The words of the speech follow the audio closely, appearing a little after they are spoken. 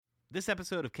This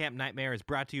episode of Camp Nightmare is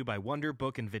brought to you by Wonder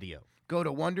Book and Video. Go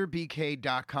to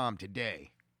wonderbk.com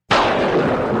today.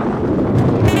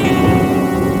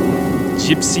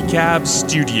 Gypsy Cab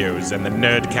Studios and the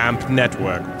Nerd Camp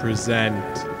Network present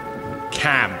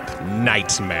Camp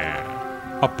Nightmare,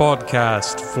 a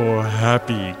podcast for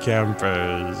happy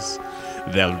campers.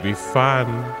 There'll be fun,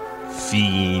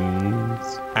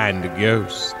 fiends, and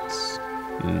ghosts,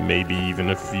 maybe even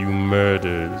a few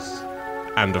murders,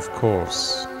 and of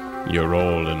course, you're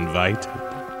all invited.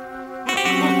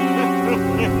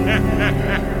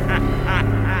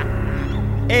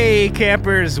 Hey,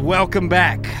 campers, welcome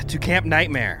back to Camp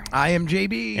Nightmare. I am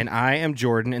JB. And I am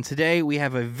Jordan, and today we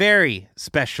have a very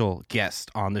special guest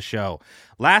on the show.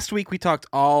 Last week we talked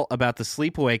all about the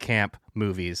Sleepaway Camp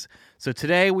movies, so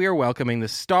today we are welcoming the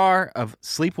star of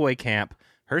Sleepaway Camp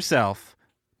herself,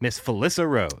 Miss Felissa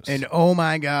Rose. And oh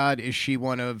my God, is she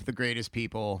one of the greatest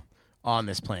people on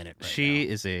this planet right She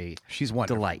now. is a She's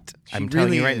wonderful. delight. She I'm telling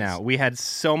really you right is. now. We had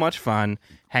so much fun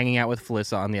hanging out with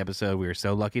Felissa on the episode. We were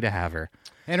so lucky to have her.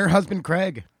 And her husband,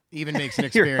 Craig, even makes an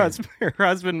experience. Her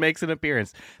husband makes an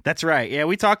appearance. That's right. Yeah,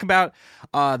 we talk about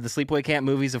the Sleepaway Camp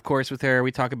movies, of course, with her.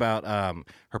 We talk about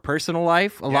her personal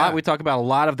life a lot. We talk about a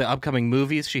lot of the upcoming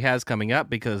movies she has coming up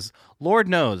because Lord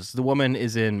knows the woman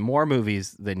is in more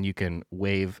movies than you can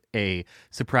wave a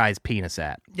surprise penis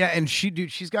at. Yeah, and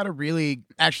she's got a really...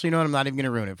 Actually, you know what? I'm not even going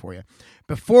to ruin it for you.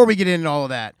 Before we get into all of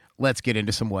that, let's get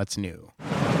into some What's New.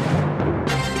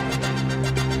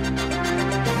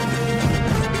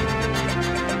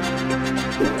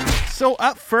 So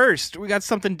up first, we got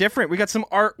something different. We got some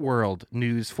art world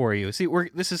news for you. See,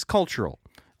 this is cultural.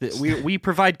 We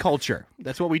provide culture.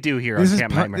 That's what we do here on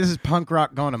Camp Nightmare. This is punk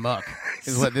rock gone amok,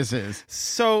 is what this is.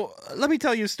 So let me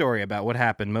tell you a story about what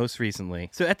happened most recently.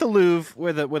 So at the Louvre,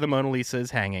 where the Mona Lisa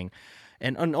is hanging,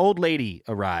 and an old lady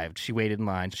arrived. She waited in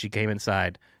line. She came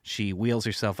inside. She wheels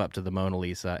herself up to the Mona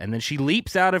Lisa, and then she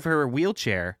leaps out of her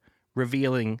wheelchair,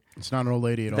 revealing It's not an old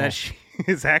lady at all. that she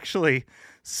is actually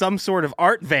some sort of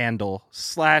art vandal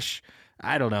 /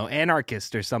 I don't know,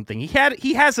 anarchist or something.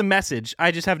 He has a message.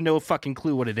 I just have no fucking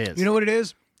clue what it is. You know what it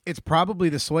is? It's probably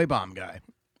the soy bomb guy.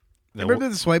 Remember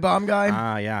the soy bomb guy?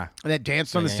 Ah, yeah. That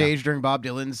danced on the Yeah. stage during Bob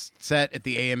Dylan's set at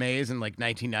the AMAs in like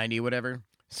 1990 or whatever.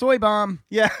 Soy bomb.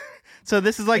 Yeah. So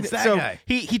this is like It's that so guy.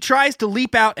 he tries to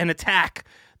leap out and attack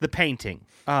the painting.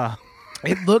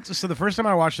 It looked so. The first time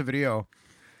I watched the video,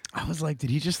 I was like,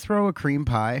 "Did he just throw a cream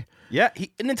pie?" Yeah,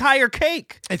 an entire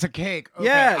cake. It's a cake. Okay.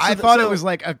 Yeah, I so thought so- it was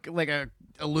like a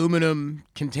aluminum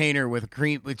container with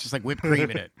cream, with just like whipped cream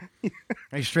in it.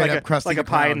 Like straight up crusty like a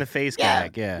pie in the face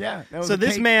gag. Yeah. Yeah, that was So a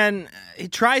this cake. man, he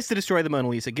tries to destroy the Mona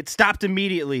Lisa, gets stopped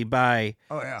immediately by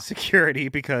security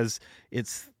because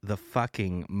it's the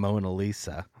fucking Mona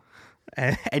Lisa,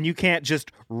 and you can't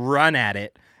just run at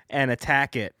it and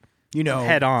attack it. You know,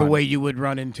 head on. the way you would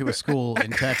run into a school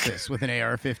in Texas with an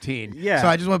AR-15. Yeah. So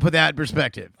I just want to put that in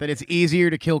perspective, that it's easier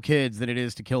to kill kids than it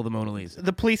is to kill the Mona Lisa.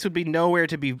 The police would be nowhere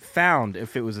to be found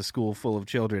if it was a school full of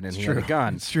children and he had a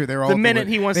gun. It's true. They're all The minute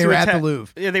he wants they to were at attack, the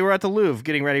Louvre. Yeah, they were at the Louvre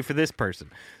getting ready for this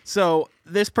person. So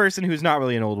this person, who's not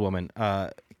really an old woman,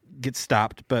 gets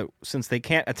stopped. But since they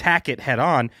can't attack it head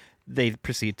on, they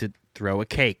proceed to throw a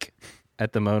cake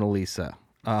at the Mona Lisa.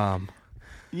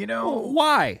 You know,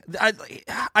 Why?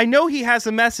 I know he has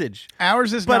a message.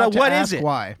 ours is But, not to what ask is it?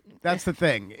 why. That's the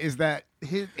thing, is that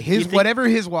his think- whatever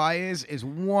his why is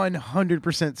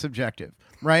 100% subjective,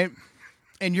 right?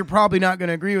 And you're probably not going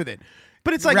to agree with it.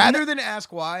 But it's like rather than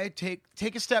ask why, take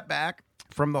a step back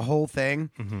from the whole thing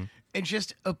Mm-hmm. and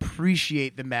just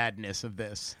appreciate the madness of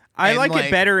this. I And, like it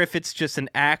better if it's just an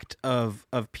act of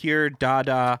pure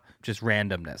dada, just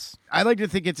randomness. I like to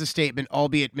think it's a statement,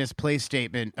 albeit misplaced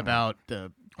statement, about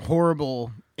the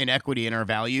horrible inequity in our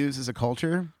values as a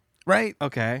culture, right?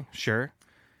 Okay, sure.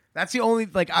 That's the only,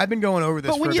 I've been going over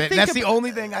this But for when a you bit. think That's of- the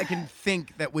only thing I can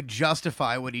think that would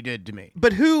justify what he did to me.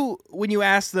 But who, when you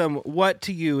ask them, what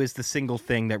to you is the single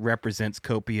thing that represents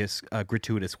copious,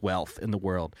 gratuitous wealth in the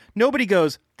world? Nobody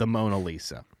goes, the Mona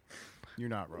Lisa. You're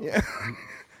not wrong.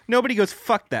 Nobody goes,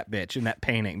 fuck that bitch in that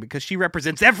painting because she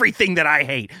represents everything that I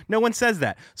hate. No one says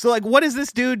that. So, what is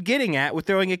this dude getting at with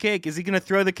throwing a cake? Is he going to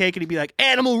throw the cake and he'd be like,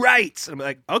 animal rights? And I'm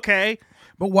like, okay.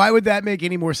 But why would that make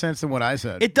any more sense than what I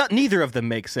said? It does. Neither of them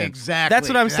make sense. Exactly. That's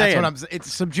what I'm saying.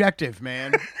 It's subjective,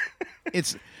 man.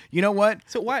 It's, you know what?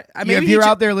 So what? If you're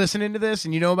out there listening to this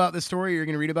and you know about this story, you're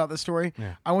going to read about this story,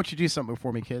 Yeah. I want you to do something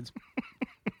for me, kids.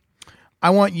 I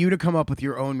want you to come up with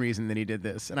your own reason that he did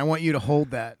this, and I want you to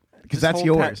hold that. Because Just that's hold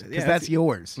yours. that- Because yeah, that's that's-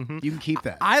 yours. You can keep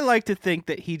that. I like to think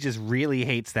that he just really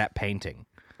hates that painting.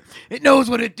 It knows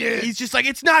what it did. He's just like,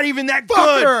 it's not even that Fuck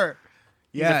good. her.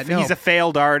 Yeah, he's a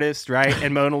failed artist, right?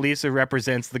 And Mona Lisa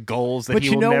represents the goals that But he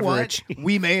you will know never what? achieve.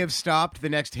 We may have stopped the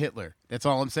next Hitler. That's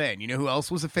all I'm saying. You know who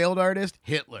else was a failed artist?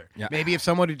 Hitler. Yeah. Maybe if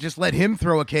someone had just let him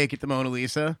throw a cake at the Mona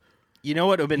Lisa, You know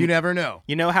what would have been? you never know.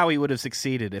 You know how he would have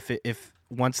succeeded if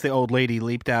once the old lady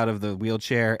leaped out of the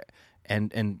wheelchair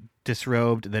and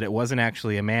disrobed that it wasn't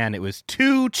actually a man, it was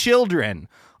two children,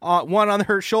 one on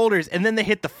her shoulders, and then they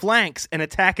hit the flanks and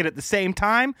attack it at the same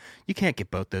time. You can't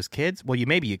get both those kids. Well,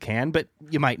 maybe you can, but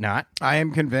you might not. I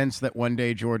am convinced that one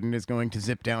day Jordan is going to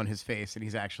zip down his face and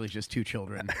he's actually just two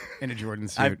children in a Jordan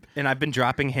suit. I've been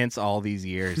dropping hints all these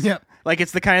years. Yep. Like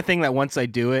it's the kind of thing that once I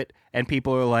do it and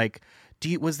people are like,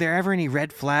 was there ever any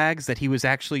red flags that he was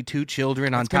actually two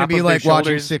children on It's going top to be of like their watching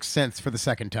shoulders? Sixth Sense for the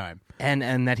second time.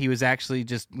 And that he was actually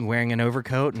just wearing an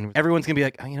overcoat, and everyone's gonna be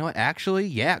like, oh, you know what? Actually,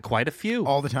 yeah, quite a few,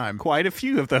 All the time. quite a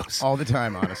few of those. All the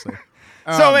time, honestly.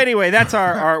 So anyway, that's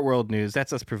our art world news.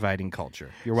 That's us providing culture.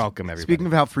 You're welcome, everybody. Speaking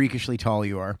of how freakishly tall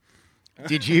you are,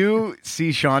 did you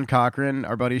see Sean Cochran,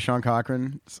 our buddy Sean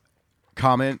Cochran's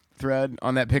comment thread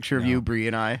on that picture of you, Bree,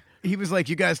 and I? He was like,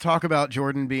 you guys talk about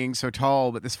Jordan being so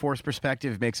tall, but this forced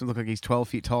perspective makes him look like he's 12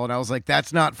 feet tall. And I was like,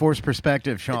 that's not forced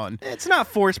perspective, Sean. It's not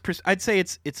forced. I'd say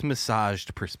it's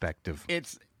massaged perspective.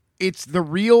 It's the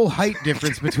real height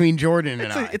difference between Jordan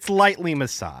and I. It's lightly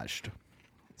massaged.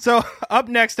 So up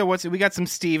next to we got some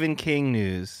Stephen King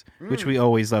news, which we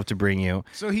always love to bring you.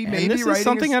 So he And may this be is writing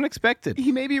something unexpected.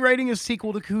 He may be writing a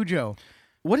sequel to Cujo.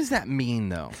 What does that mean,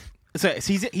 though? So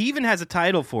he even has a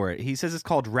title for it. He says it's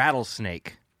called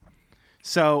Rattlesnake.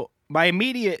 So my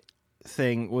immediate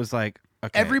thing was like,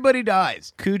 okay, Everybody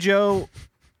dies. Cujo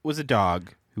was a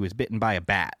dog who was bitten by a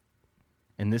bat,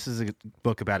 and this is a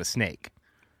book about a snake.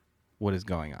 What is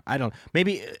going on? I don't.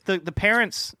 Maybe the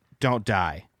parents don't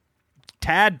die.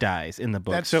 Tad dies in the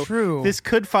book. That's so true. This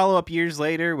could follow up years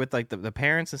later with like the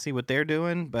parents and see what they're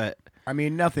doing, but I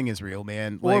mean, nothing is real,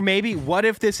 man. or Like, maybe what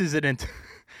if this is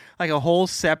like a whole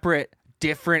separate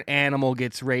different animal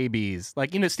gets rabies?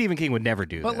 Like, Stephen King would never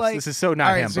do But, this. like, This is so not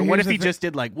all right, him. so But what here's if he the just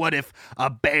did like, what if a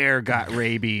bear got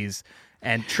rabies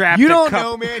and trapped you a don't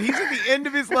couple... know, man. He's at the end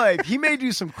of his life. He may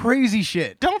do some crazy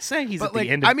shit. Don't say he's But at like,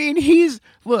 the end of... I mean,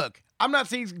 look. I'm not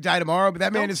saying he's gonna die tomorrow, but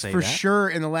that man Don't is say for that. sure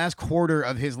in the last quarter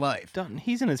of his life.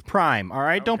 He's in his prime, all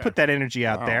right? Don't Okay. put that energy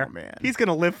out Oh, there. man. He's going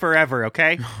to live forever,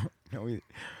 okay?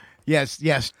 Yes,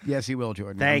 he will,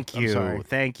 Jordan. Thank I'm you. sorry.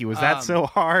 Thank you. Was that so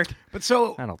hard? But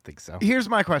so I don't think so. here's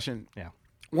my question. Yeah.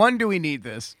 One, do we need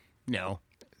this? No.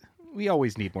 We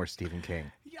always need more Stephen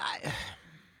King.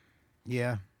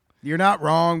 Yeah. You're not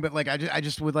wrong, but like I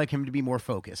just would like him to be more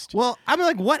focused. Well, I'm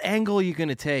like, what angle are you going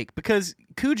to take? Because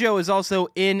Cujo is also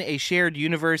in a shared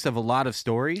universe of a lot of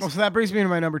stories. Oh, so that brings me to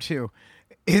my number 2.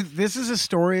 This is a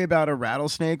story about a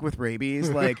rattlesnake with rabies.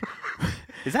 Like,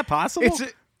 Is that possible?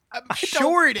 I'm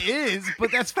sure it is,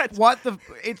 but that's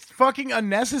it's fucking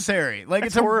unnecessary. Like,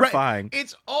 That's it's horrifying.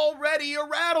 It's already a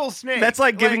rattlesnake. That's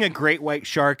like giving a great white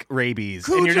shark rabies.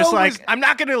 And you're Cujo just like, was- I'm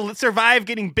not going to survive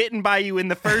getting bitten by you in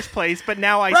the first place, but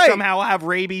now I Right. somehow have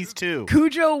rabies too.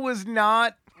 Cujo was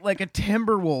not like a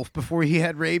timber wolf before he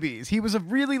had rabies. He was a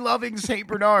really loving Saint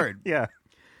Bernard. Yeah.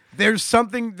 There's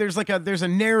a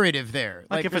narrative there.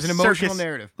 Like if there's a an emotional circus-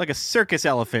 narrative. Like a circus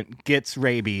elephant gets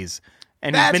rabies.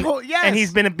 And That's he's been, yes. and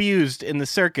he's been abused in the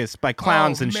circus by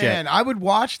clowns Oh, and man, shit. I would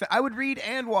watch that. I would read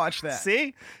and watch that.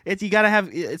 See? You got to have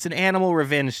it's an animal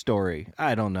revenge story.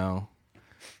 I don't know.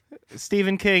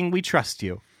 Stephen King, we trust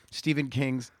you. Stephen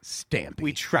King's Stampy.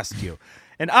 We trust you.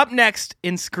 And up next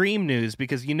in Scream news,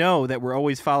 because you know that we're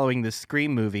always following the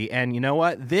Scream movie, and you know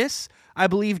what? This, I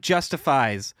believe,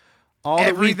 justifies all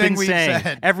that we've Everything been we've saying.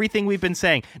 said. Everything we've been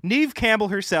saying. Neve Campbell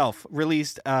herself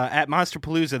released at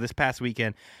Monsterpalooza this past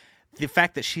weekend the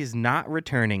fact that she is not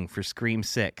returning for Scream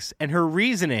 6. And her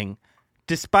reasoning,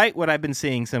 despite what I've been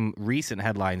seeing some recent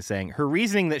headlines saying, her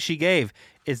reasoning that she gave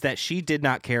is that she did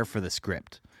not care for the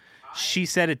script. She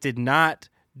said it did not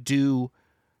do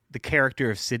the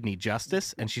character of Sydney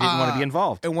justice, and she didn't want to be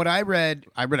involved. And what I read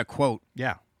a quote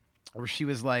Yeah. where she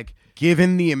was like,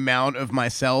 given the amount of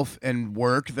myself and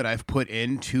work that I've put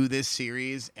into this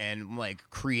series and like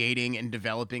creating and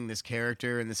developing this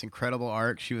character and this incredible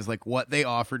arc, she was like, what they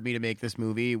offered me to make this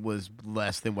movie was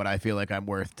less than what I feel like I'm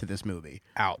worth to this movie.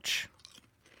 Ouch.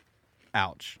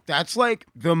 Ouch. That's like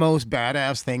the most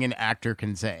badass thing an actor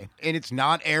can say. And it's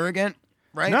not arrogant,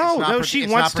 right? No, It's not no, she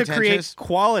it's wants not to create pretentious.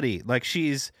 quality. Like,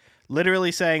 she's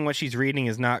literally saying what she's reading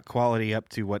is not quality up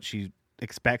to what she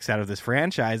expects out of this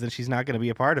franchise, and she's not going to be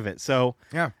a part of it. So,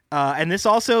 Yeah. and this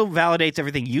also validates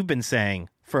everything you've been saying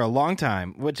for a long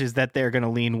time, which is that they're going to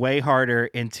lean way harder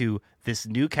into this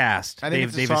new cast I think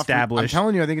it's a they've soft established. I'm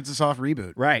telling you, I think it's a soft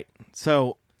reboot. Right.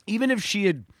 So, Even if she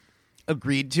had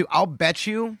agreed to. I'll bet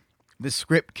you the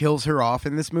script kills her off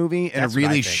in this movie in That's a what I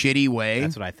really think. shitty way.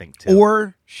 That's what I think too.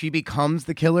 Or she becomes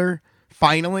the killer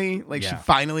finally, like she Yeah.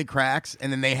 finally cracks,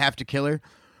 and then they have to kill her.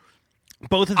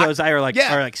 Both of those are like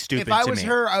stupid. If I to was me.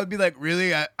 her, I would be like,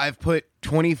 really? I've put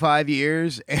 25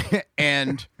 years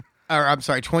and, or I'm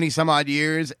sorry, 20 some odd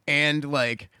years and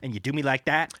like and you do me like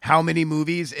that. how many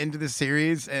movies into the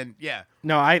series? And yeah.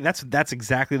 No, that's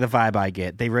exactly the vibe I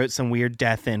get. They wrote some weird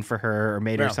death in for her or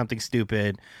made her No. something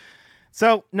stupid.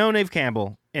 So no Neve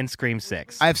Campbell in Scream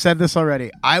 6. I've said this already.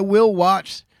 I will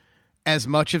watch as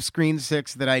much of Scream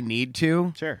 6 that I need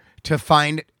to Sure.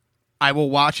 find. I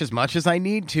will watch as much as I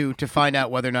need to find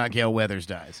out whether or not Gale Weathers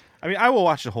dies. I mean, I will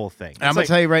watch the whole thing. And I'm going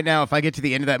to tell you right now, if I get to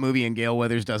the end of that movie and Gale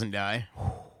Weathers doesn't die,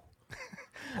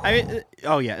 I mean,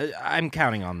 oh yeah, I'm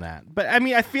counting on that. But I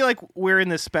mean, I feel like we're in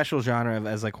this special genre of,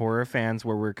 as like horror fans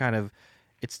where we're kind of,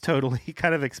 it's totally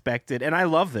kind of expected, and I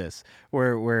love this.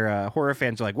 Where horror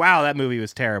fans are like, "Wow, that movie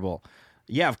was terrible."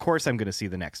 Yeah, of course I'm going to see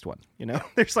the next one. You know,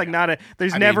 there's like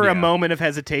there's never a moment of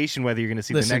hesitation whether you're going to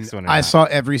see the next one. Or I not. saw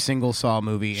every single Saw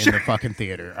movie in the fucking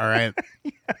theater. All right,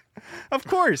 Of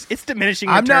course, it's diminishing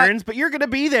I'm not- returns, but you're going to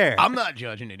be there. I'm not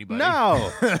judging anybody.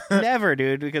 No, never,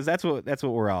 dude, because that's what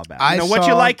we're all about. I You know, what you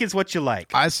saw- like is what you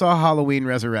like. I saw Halloween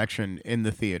Resurrection in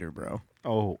the theater, bro.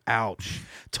 Oh, ouch.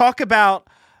 Talk about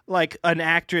like an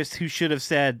actress who should have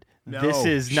said, this No,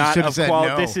 is she not should have of said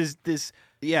quality. no. This.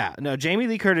 Yeah, no, Jamie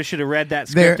Lee Curtis should have read that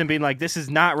script There- and been like, this is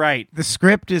not right. The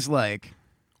script is like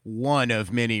one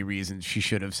of many reasons she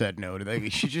should have said no to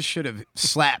that. She just should have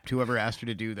slapped whoever asked her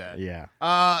to do that. Yeah,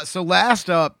 So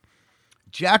last up,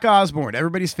 Jack Osborne,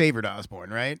 everybody's favorite Osborne,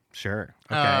 right? sure.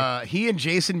 Okay. He and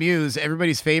Jason Mewes,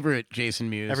 everybody's favorite Jason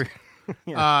Mewes.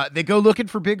 Yeah. They go looking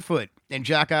for Bigfoot and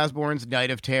Jack Osborne's Night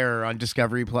of Terror on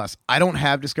Discovery Plus. I don't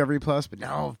have Discovery Plus, but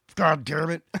now, god damn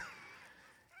it.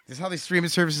 This is how these streaming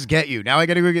services get you. Now I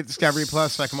got to go get Discovery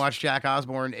Plus so I can watch Jack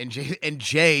Osborne and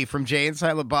Jay from Jay and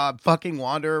Silent Bob fucking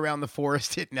wander around the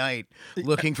forest at night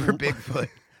looking for Bigfoot.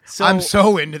 So- I'm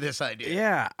so into this idea.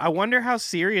 Yeah, I wonder how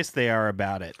serious they are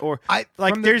about it. Or from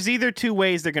the- there's either two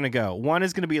ways they're going to go. One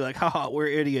is going to be like, haha, we're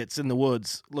idiots in the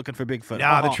woods looking for Bigfoot.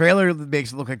 Nah, the Haha. trailer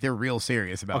makes it look like they're real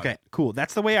serious about Okay, it. cool.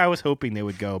 That's the way I was hoping they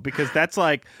would go because that's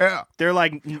like Yeah. they're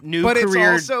like new But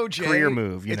career it's also Jay. career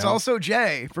move. You It's know? also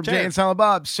Jay from Jay. Jay and Silent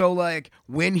Bob. So like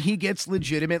when he gets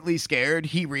legitimately scared,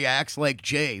 he reacts like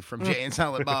Jay from Jay and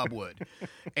Silent Bob would,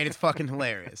 and it's fucking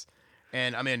hilarious.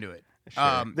 And I'm into it.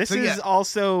 This so is yeah.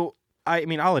 also, I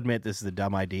mean, I'll admit this is a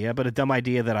dumb idea, but a dumb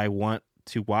idea that I want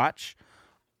to watch.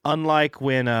 Unlike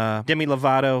when Demi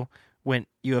Lovato went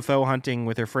UFO hunting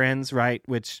with her friends, right?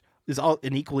 Which is all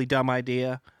an equally dumb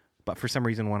idea, but for some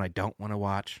reason one I don't want to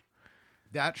watch.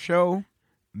 That show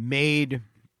made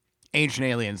Ancient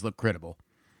Aliens look credible.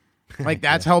 Like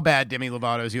that's how bad Demi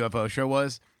Lovato's UFO show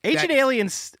was. Ancient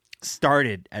Aliens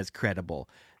started as credible.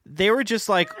 They were just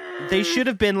like, they should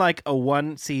have been like a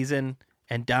one season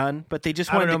and done, but they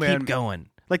just I don't wanted to know, keep man. going.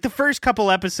 Like the first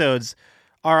couple episodes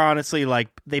are honestly like,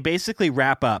 they basically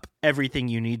wrap up everything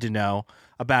you need to know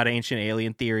about ancient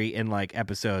alien theory in like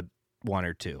episode 1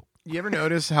 or 2. You ever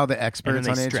notice how the experts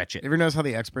they on stretch it. You ever notice how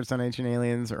the experts on Ancient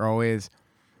Aliens are always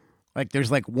like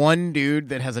there's like one dude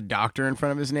that has a doctor in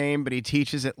front of his name, but he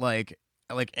teaches at like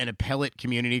an appellate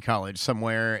community college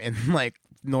somewhere in like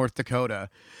North Dakota,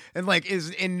 and like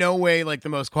is in no way like the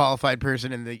most qualified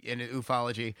person in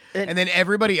ufology. And then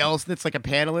everybody else that's like a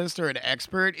panelist or an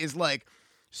expert is like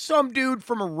some dude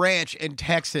from a ranch in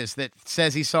Texas that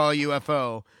says he saw a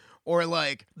UFO. Or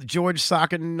like George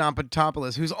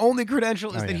Sakonampatopoulos, whose only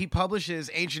credential is that he publishes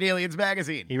Ancient Aliens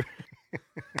magazine. He's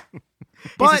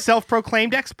But- a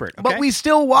self-proclaimed expert. Okay? But we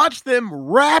still watch them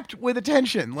wrapped with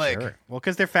attention. Like, Sure. Well,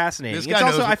 because they're fascinating. This It's guy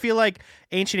also, knows- I feel like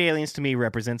Ancient Aliens to me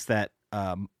represents that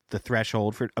the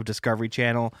threshold of Discovery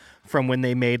Channel from when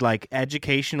they made like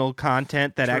educational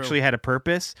content that True. actually had a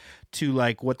purpose to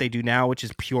like what they do now, which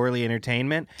is purely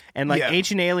entertainment. And like Yeah.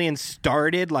 Ancient Aliens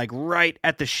started like right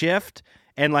at the shift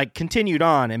and like continued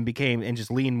on and just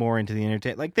leaned more into the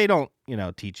entertainment. Like they don't,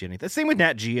 teach you anything. Same with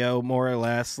Nat Geo, more or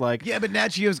less. Like yeah, but Nat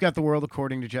Geo's got the world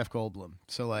according to Jeff Goldblum.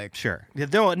 So like, sure.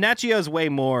 No, Nat Geo's way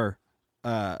more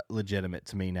legitimate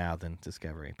to me now than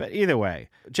Discovery. But either way,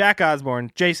 Jack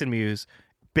Osborne, Jason Mewes,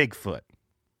 Bigfoot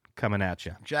coming at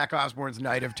you. Jack Osborne's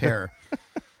Night of Terror.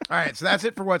 All right, so that's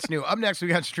it for what's new. Up next, we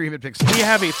got Stream It Pixel. We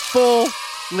have a full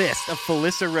list of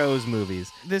Felissa Rose movies.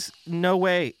 This no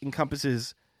way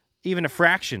encompasses even a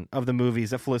fraction of the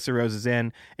movies that Felissa Rose is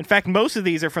in. In fact, most of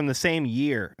these are from the same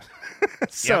year.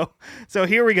 So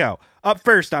here we go. Up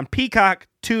first on Peacock,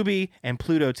 Tubi, and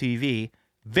Pluto TV,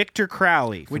 Victor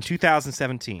Crowley from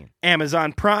 2017.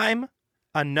 Amazon Prime,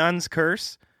 A Nun's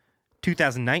Curse,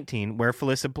 2019, where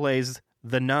Felissa plays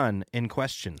the nun in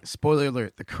question. Spoiler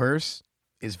alert, the curse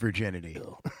is virginity.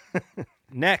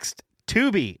 Next,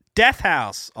 Tubi, Death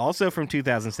House, also from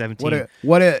 2017.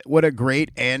 What a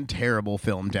great and terrible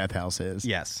film Death House is.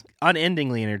 Yes.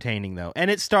 Unendingly entertaining, though. And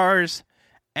it stars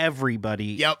everybody.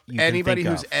 Yep. Anybody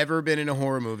who's ever been in a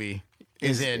horror movie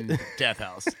is in Death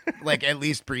House. Like, at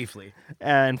least briefly.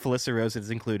 And Felissa Rose is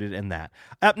included in that.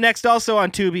 Up next, also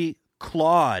on Tubi,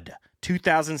 Claude,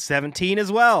 2017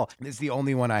 as well. This is the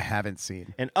only one I haven't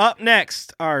seen. And up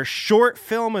next, our short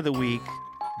film of the week,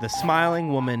 The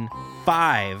Smiling Woman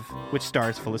 5, which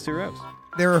stars Felissa Rose.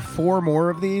 There are 4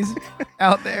 more of these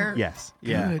out there? Yes.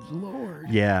 Yeah. Good Lord.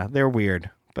 Yeah, they're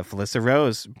weird. But Felissa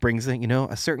Rose brings,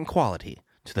 a certain quality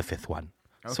to the 5th one.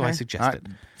 Okay. So I suggest it.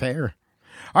 Fair.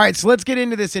 All right, so let's get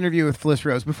into this interview with Felissa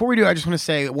Rose. Before we do, I just want to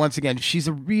say, once again, she's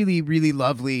a really, really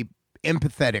lovely,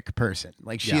 empathetic person.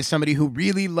 Like, she is somebody who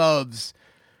really loves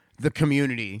the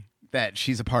community that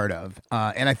she's a part of.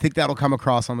 And I think that'll come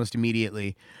across almost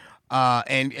immediately.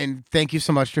 And thank you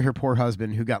so much to her poor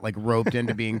husband who got roped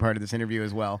into being part of this interview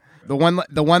as well. The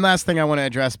one last thing I want to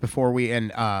address before we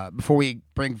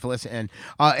bring Felissa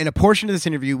in a portion of this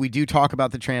interview, we do talk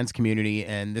about the trans community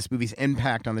and this movie's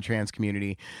impact on the trans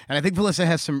community. And I think Felissa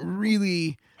has some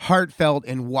really heartfelt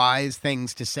and wise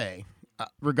things to say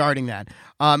regarding that.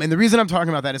 And the reason I'm talking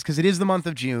about that is because it is the month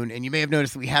of June, and you may have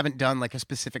noticed that we haven't done like a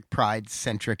specific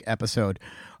Pride-centric episode.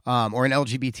 Or an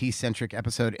LGBT-centric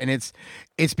episode. And it's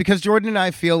because Jordan and I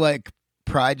feel like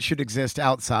Pride should exist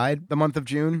outside the month of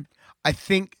June. I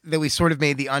think that we sort of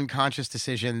made the unconscious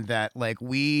decision that like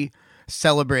we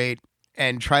celebrate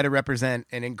and try to represent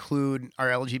and include our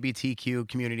LGBTQ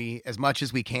community as much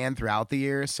as we can throughout the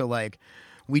year. So like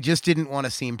we just didn't want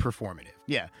to seem performative.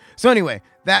 Yeah. So anyway,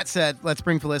 that said, let's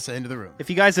bring Felissa into the room. If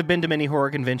you guys have been to many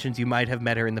horror conventions, you might have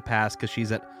met her in the past because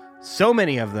she's at so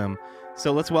many of them.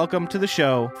 So let's welcome to the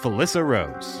show, Felissa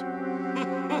Rose.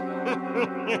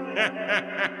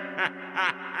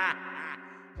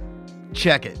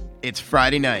 Check it. It's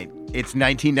Friday night. It's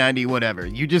 1990 whatever.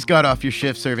 You just got off your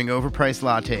shift serving overpriced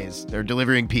lattes or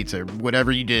delivering pizza,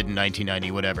 whatever you did in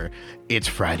 1990 whatever. It's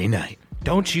Friday night.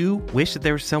 Don't you wish that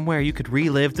there was somewhere you could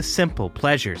relive the simple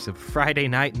pleasures of Friday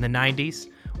night in the 90s?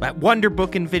 At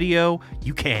Wonderbook and Video,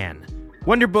 you can.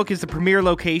 Wonderbook is the premier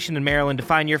location in Maryland to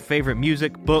find your favorite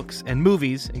music, books, and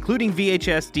movies, including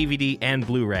VHS, DVD, and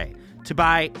Blu-ray, to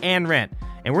buy and rent.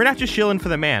 And we're not just shilling for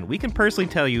the man. We can personally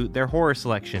tell you their horror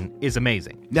selection is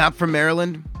amazing. Not from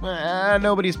Maryland?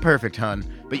 Nobody's perfect, hun.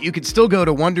 But you could still go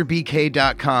to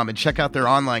WonderBK.com and check out their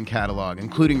online catalog,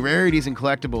 including rarities and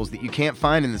collectibles that you can't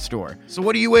find in the store. So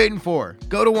what are you waiting for?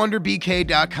 Go to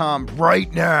WonderBK.com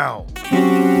right now.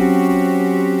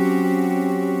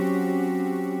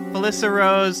 Felissa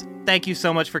Rose, thank you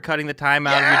so much for cutting the time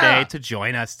out of your day to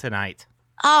join us tonight.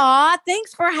 Aw,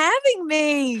 thanks for having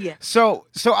me. So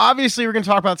obviously we're going to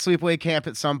talk about Sleepaway Camp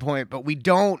at some point, but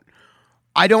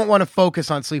I don't want to focus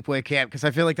on Sleepaway Camp because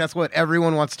I feel like that's what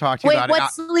everyone wants to talk to you about. Wait,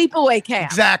 what's Sleepaway Camp?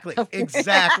 Exactly.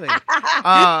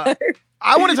 I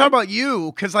want to talk about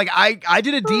you because like I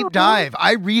did a deep dive.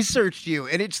 I researched you,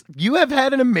 and you have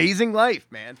had an amazing life,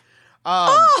 man.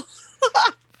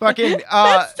 Fucking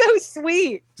that's so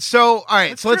sweet. So all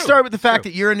right, so let's start with the fact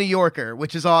that you're a New Yorker,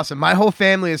 which is awesome. My whole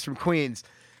family is from Queens,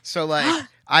 so like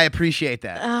I appreciate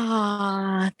that.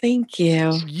 Ah, thank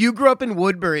you. You grew up in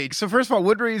Woodbury, so first of all,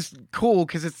 Woodbury is cool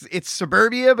because it's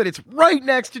suburbia, but it's right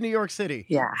next to New York City.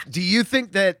 Yeah. Do you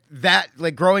think that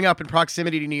like growing up in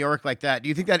proximity to New York like that, do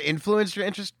you think that influenced your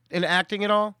interest in acting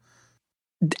at all?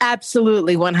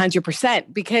 Absolutely,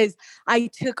 100%, because I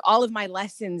took all of my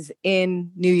lessons in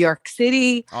New York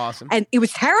City. Awesome. And it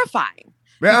was terrifying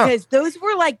because those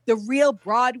were like the real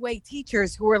Broadway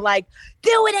teachers who were like,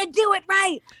 do it and do it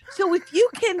right. So if you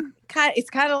can it's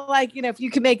kind of like, if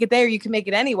you can make it there, you can make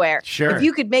it anywhere. Sure. If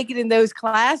you could make it in those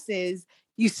classes,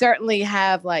 you certainly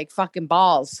have like fucking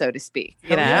balls, so to speak.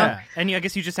 You know? Yeah. And I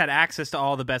guess you just had access to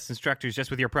all the best instructors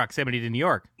just with your proximity to New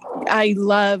York. I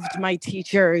loved my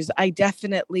teachers. I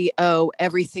definitely owe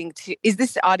everything to. Is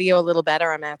this audio a little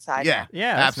better? I'm outside. Yeah,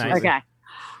 that's absolutely. Nice.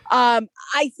 Okay.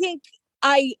 I think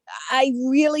I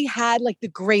really had like the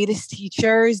greatest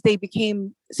teachers. They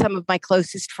became some of my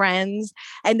closest friends,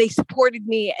 and they supported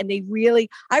me. And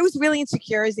I was really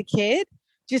insecure as a kid,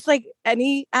 just like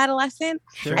any adolescent.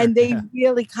 Sure. And they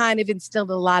really kind of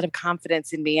instilled a lot of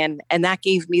confidence in me, and that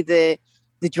gave me the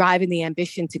drive and the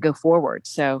ambition to go forward.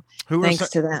 So thanks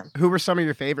to them. Who were some of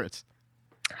your favorites?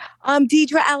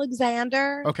 Deidre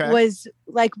Alexander was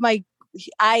like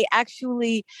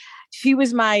she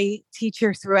was my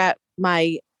teacher throughout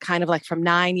my kind of like from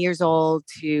 9 years old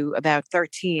to about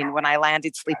 13 when I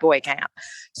landed sleepaway camp.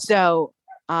 So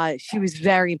she was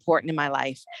very important in my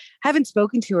life. Haven't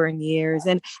spoken to her in years.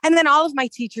 And then all of my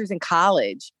teachers in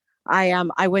college.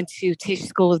 I went to Tisch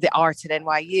School of the Arts at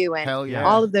NYU, and Hell yeah.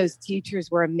 all of those teachers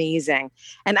were amazing.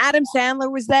 And Adam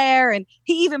Sandler was there, and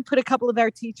he even put a couple of our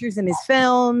teachers in his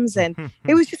films, and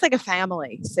it was just like a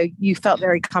family. So you felt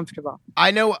very comfortable.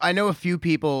 I know a few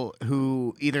people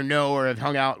who either know or have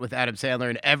hung out with Adam Sandler,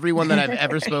 and everyone that I've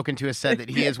ever spoken to has said that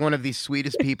he is one of the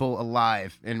sweetest people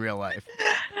alive in real life.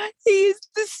 He's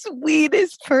the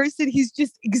sweetest person. He's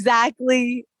just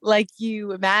exactly like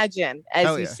you imagine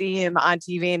as you see him on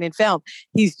TV and in film.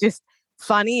 He's just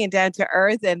funny and down to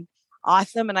earth and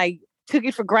awesome. And I took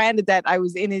it for granted that I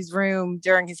was in his room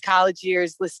during his college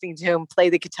years, listening to him play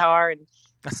the guitar and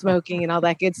smoking and all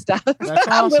that good stuff. That's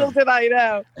awesome. Little did I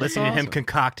know. Listening to him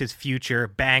concoct his future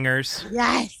bangers.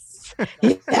 Yes.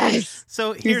 Yes.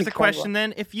 So here's the question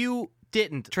then. If you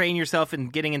didn't train yourself in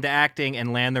getting into acting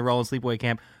and land the role in Sleepaway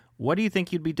Camp, what do you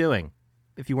think you'd be doing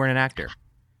if you weren't an actor?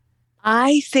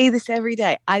 I say this every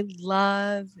day. I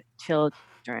love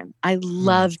children. I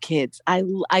love kids. I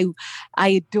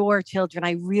adore children.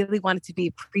 I really wanted to be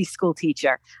a preschool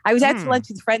teacher. I was out to lunch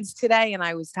with friends today, and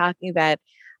I was talking about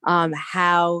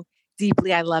how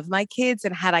deeply I love my kids.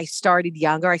 And had I started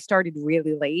younger, I started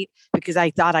really late because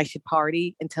I thought I should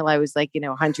party until I was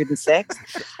 106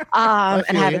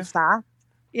 and haven't stopped.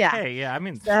 Yeah. Hey, yeah. I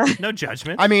mean, no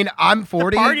judgment. I mean, I'm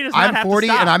 40. I'm 40,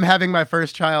 and I'm having my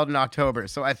first child in October,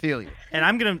 so I feel you.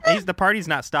 And the party's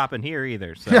not stopping here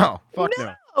either. So. No, fuck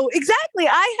no. Oh, exactly.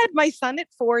 I had my son at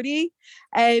 40,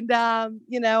 and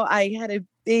I had a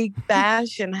big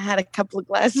bash and had a couple of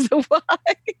glasses of wine.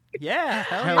 Yeah.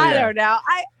 Hell yeah. I don't know.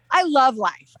 I love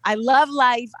life. I love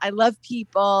life. I love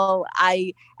people.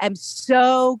 I am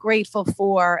so grateful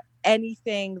for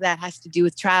anything that has to do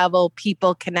with travel,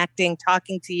 people connecting,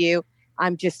 talking to you.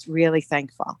 I'm just really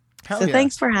thankful.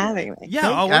 Thanks for having me.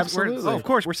 Yeah, absolutely. Of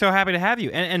course. We're so happy to have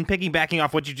you. And piggybacking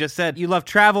off what you just said, you love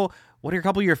travel. What are a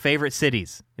couple of your favorite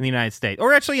cities in the United States?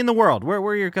 Or actually in the world? Where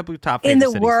are your couple of top favorite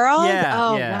cities? In the world? Yeah.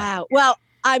 Oh, wow. Well,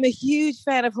 I'm a huge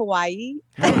fan of Hawaii.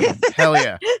 Hell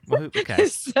yeah. Okay.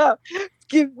 So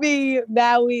give me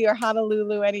Maui or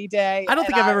Honolulu any day. I don't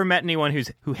think I've ever met anyone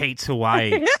who hates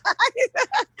Hawaii.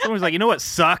 Someone's like, you know what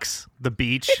sucks? The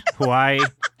beach, Hawaii,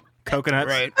 coconuts.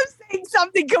 Right. I'm saying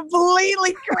something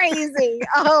completely crazy.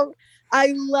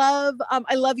 I love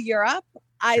Europe.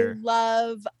 Sure.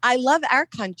 I love our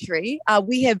country.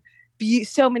 We have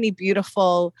so many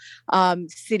beautiful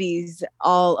cities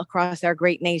all across our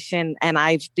great nation, and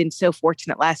I've been so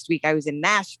fortunate. Last week I was in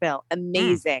Nashville.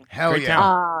 Amazing. Hell Great yeah.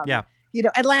 town. Yeah.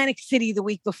 Atlantic City the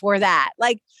week before that.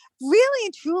 Like, really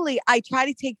and truly, I try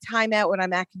to take time out when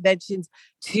I'm at conventions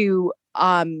to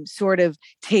sort of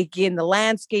take in the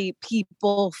landscape,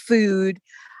 people, food.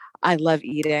 I love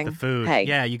eating. The food. Hey,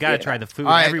 yeah, you got to try the food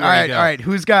All everywhere you go. All right.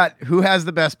 Who has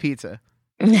the best pizza?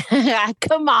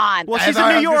 Come on. Well, she's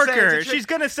I a was New gonna say, Yorker. it's a trick- She's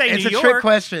going to say It's New a York. trick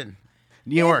question.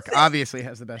 New York obviously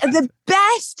has the best pizza. The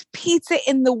best pizza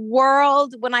in the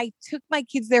world. When I took my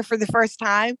kids there for the first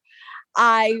time,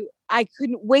 I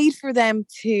couldn't wait for them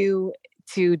to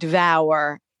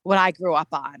devour what I grew up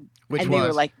on. Which and they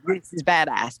were like, this is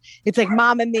badass. It's like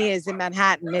Mamma Mia's in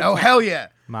Manhattan. Oh, hell yeah.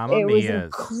 Mamma It was Mia's.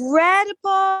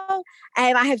 incredible.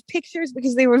 And I have pictures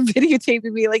because they were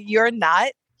videotaping me like, you're a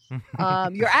nut.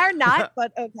 You're our nut,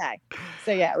 but okay.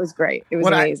 So yeah, it was great. It was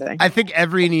amazing. I think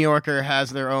every New Yorker has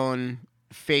their own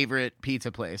favorite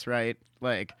pizza place, right?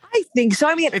 Like, I think so.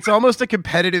 I mean, it's almost a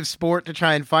competitive sport to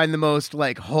try and find the most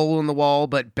like hole in the wall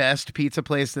but best pizza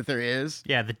place that there is.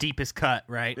 Yeah, the deepest cut,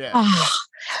 right? Yeah.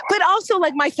 but also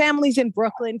like my family's in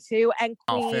Brooklyn too, and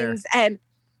Oh, fair. Queens, and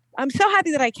I'm so happy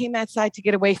that I came outside to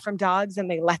get away from dogs and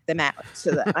they let them out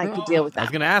so that I could deal with I was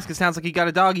that. going to ask, it sounds like you got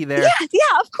a doggy there. Yeah,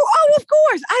 of course. Oh, of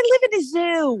course. I live in a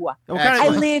zoo. What Excellent. kind I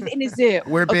of, live in a zoo.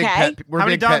 We're big okay? pet. We're how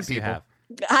many big pet dogs do you people. have?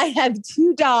 I have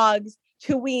 2 dogs,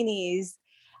 Chiweenies,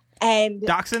 and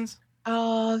Dachshunds?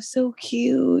 oh, so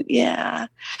cute. Yeah.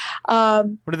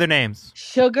 Um, What are their names?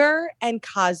 Sugar and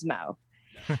Cosmo.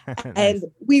 And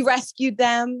we rescued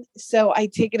them. So I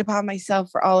take it upon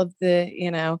myself for all of the,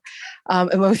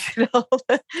 emotional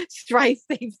strife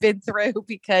they've been through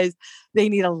because they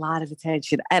need a lot of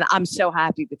attention. And I'm so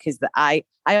happy because I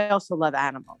also love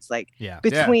animals. Like Yeah.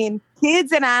 between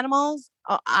kids and animals,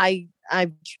 I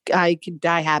could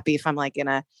die happy if I'm like in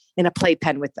a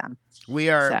playpen with them. We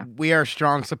are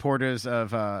strong supporters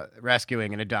of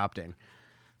rescuing and adopting.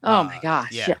 Oh my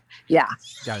gosh. yeah. Yeah.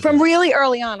 Gotta From do it. really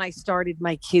early on, I started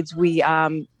my kids. We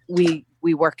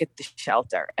work at the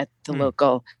shelter at the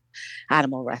local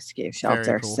animal rescue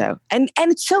shelter. cool. So and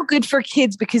it's so good for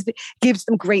kids because it gives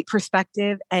them great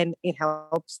perspective, and it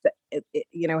helps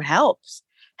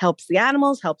helps the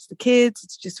animals, helps the kids.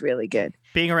 It's just really good.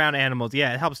 Being around animals,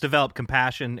 it helps develop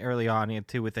compassion early on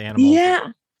too with the animals.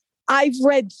 Yeah. I've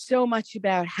read so much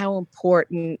about how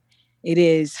important it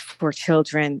is for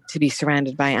children to be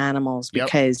surrounded by animals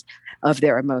because of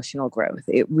their emotional growth.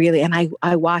 It really, and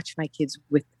I watch my kids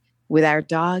with our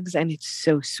dogs, and it's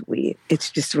so sweet.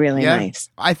 It's just really nice.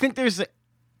 I think there's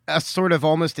a sort of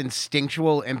almost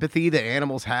instinctual empathy that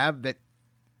animals have that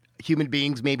human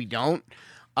beings maybe don't.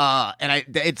 And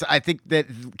I think that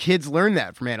kids learn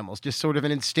that from animals, just sort of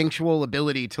an instinctual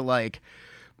ability to like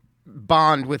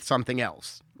bond with something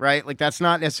else, right? Like that's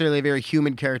not necessarily a very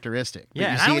human characteristic. But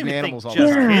Yeah, you I see don't it in even animals all think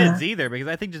the just time. kids either, because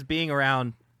I think just being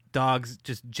around dogs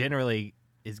just generally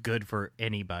is good for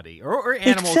anybody or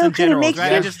animals it's so in good. general. It makes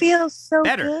right? you feel so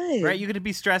better, good. right? You could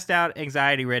be stressed out,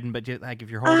 anxiety ridden, but just, like if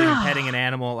you're holding and petting an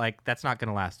animal, like that's not going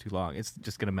to last too long. It's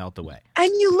just going to melt away. And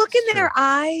you look in their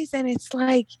eyes, and it's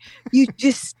like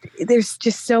there's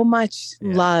just so much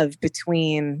love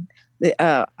between.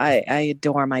 I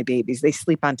adore my babies. They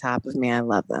sleep on top of me. I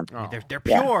love them. Oh. They're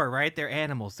pure, right? They're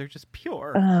animals. They're just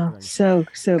pure. Oh, so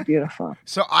beautiful.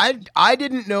 So I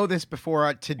didn't know this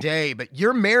before today, but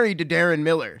you're married to Darren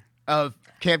Miller of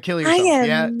Camp Kill Yourself. I am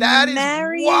yeah, that is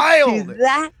married wild. to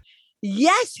that.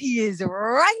 Yes, he is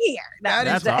right here.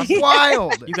 That's awesome.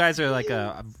 wild. You guys are like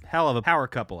a hell of a power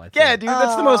couple, I think. Yeah, dude,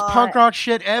 that's the most punk rock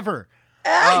shit ever.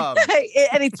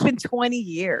 And it's been 20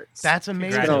 years. That's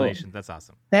amazing. Congratulations. That's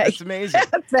awesome. That's amazing.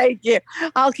 Thank you.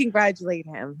 I'll congratulate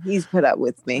him. He's put up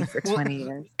with me for 20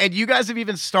 years. And you guys have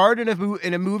even starred in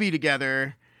a movie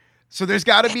together. So there's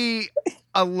got to be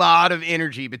a lot of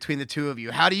energy between the two of you.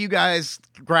 How do you guys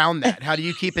ground that? How do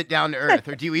you keep it down to earth?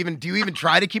 Or do you even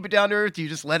try to keep it down to earth? Do you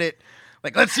just let it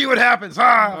like, let's see what happens?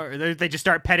 Or they just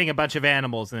start petting a bunch of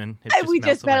animals and We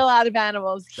just pet a lot of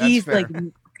animals. That's He's fair.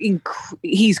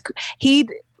 he'd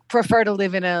prefer to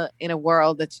live in a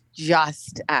world that's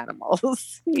just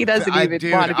animals. He doesn't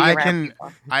even want to be around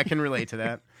people. I can relate to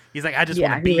that. He's like, I just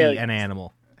want to be an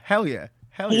animal. Hell yeah.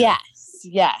 Hell yeah.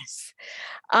 Yes.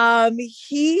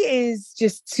 He is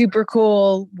just super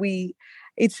cool.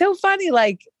 It's so funny.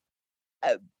 Like,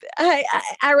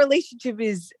 our relationship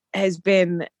has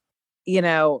been, it's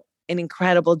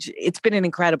been an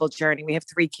incredible journey. We have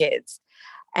 3 kids.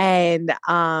 And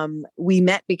we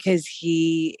met because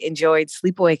he enjoyed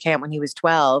sleepaway camp when he was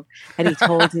 12, and he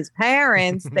told his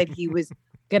parents that he was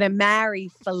going to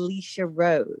marry Felicia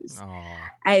Rose. Aww.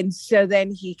 And so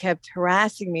then he kept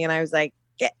harassing me, and I was like,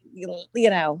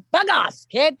 bug off,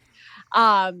 kid.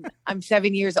 I'm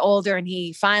 7 years older, and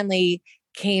he finally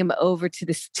came over to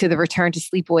the Return to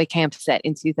Sleepaway Camp set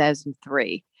in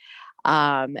 2003.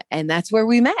 And that's where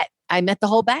we met. I met the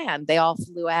whole band. They all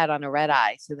flew out on a red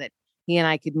eye so that he and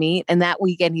I could meet. And that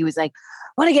weekend he was like,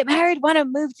 want to get married, want to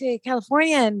move to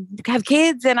California and have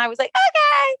kids. And I was like,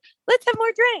 okay, let's have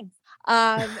more drinks.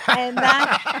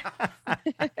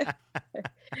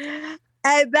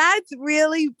 And that's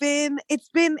really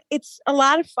it's a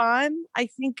lot of fun. I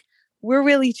think we're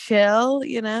really chill,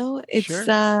 it's,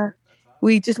 Sure.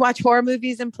 We just watch horror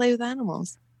movies and play with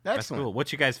animals. That's cool.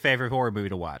 What's your guys' favorite horror movie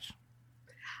to watch?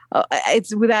 Oh,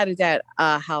 it's without a doubt,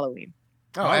 Halloween.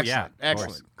 Oh, excellent. Yeah,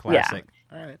 Excellent. classic.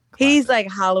 All right. He's like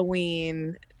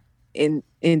Halloween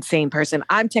insane person.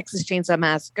 I'm Texas Chainsaw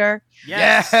Massacre.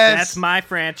 Yes, that's my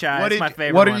franchise. My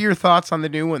favorite. What are your thoughts on the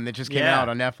new one that just came out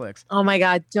on Netflix? Oh my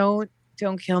God, don't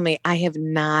kill me. I have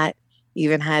not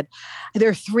even had. There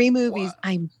are 3 movies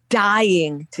I'm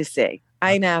dying to see.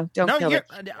 I know. Don't kill me.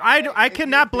 I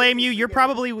cannot blame you. You're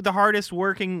probably the hardest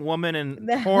working woman in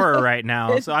horror right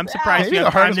now. So I'm surprised you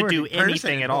have time to do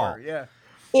anything at all. Yeah.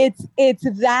 It's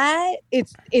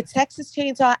Texas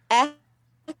Chainsaw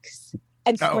X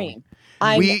and Scream.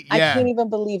 I can't even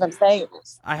believe I'm saying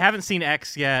this. I haven't seen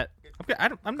X yet.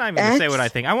 I'm not even going to say what I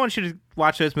think. I want you to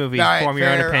watch those movies, form your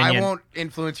fair. own opinion. I won't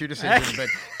influence your decision, but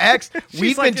X,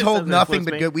 we've been told nothing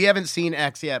but good. We haven't seen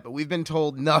X yet, but we've been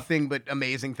told nothing but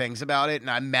amazing things about it, and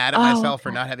I'm mad at myself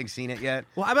for not having seen it yet.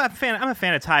 Well, I'm a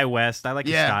fan of Ty West. I like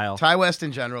his style. Ty West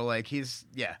in general, like he's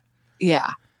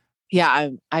Yeah.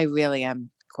 I really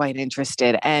am quite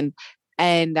interested, and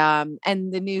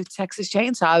the new Texas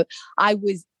Chainsaw. I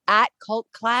was at Cult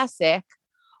Classic.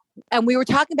 And we were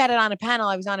talking about it on a panel.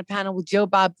 I was on a panel with Joe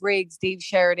Bob Briggs, Dave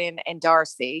Sheridan, and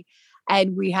Darcy.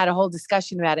 And we had a whole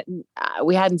discussion about it. And,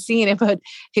 we hadn't seen it, but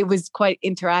it was quite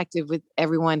interactive with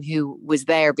everyone who was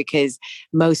there because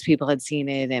most people had seen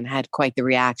it and had quite the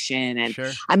reaction. And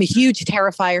I'm a huge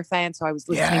Terrifier fan. So I was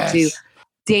listening to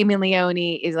Damien Leone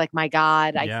is like my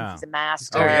God. I think he's a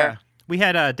master. We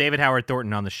had David Howard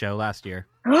Thornton on the show last year.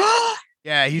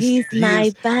 Yeah, He's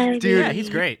my buddy. dude. Yeah, he's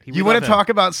great. You want to talk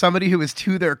about somebody who is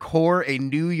to their core a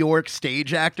New York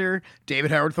stage actor?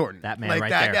 David Howard Thornton. That man like right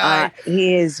that there. guy.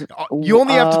 He is. You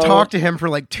only have to talk to him for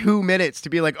like 2 minutes to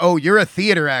be like, oh, you're a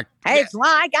theater actor. It's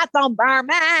like I thought,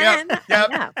 Berman.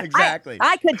 Yep, exactly.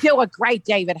 I could do a great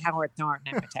David Howard Thornton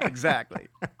imitation. Exactly.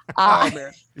 Uh, Oh,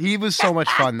 man. He was so much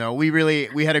fun, though. We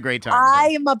had a great time. I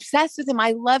am obsessed with him.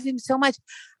 I love him so much.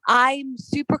 I'm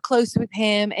super close with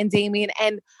him and Damien,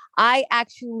 and I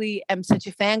actually am such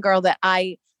a fangirl that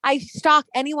I stalk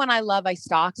anyone I love. I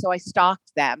stalk, so I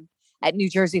stalked them at New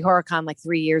Jersey HorrorCon like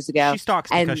 3 years ago. She stalks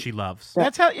and- because she loves.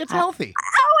 That's how it's healthy.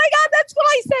 Oh my God, that's what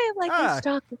I say. I'm like, Ah. I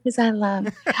stalk because I love.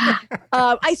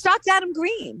 I stalked Adam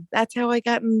Green. That's how I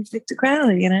got in Victor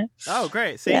Crowley, you know? Oh,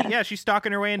 great. See, Yeah. yeah, she's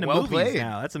stalking her way into Well movies played.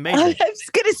 now. That's I'm amazing.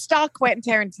 just going to stalk Quentin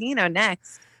Tarantino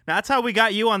next. Now, that's how we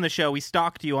got you on the show. We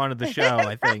stalked you onto the show,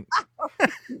 I think.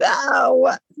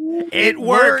 No. It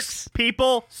works.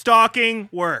 People, stalking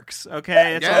works.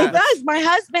 Okay? It's Yeah. all- It does. My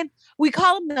husband, we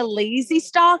call him the lazy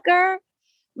stalker.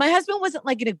 My husband wasn't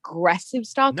like an aggressive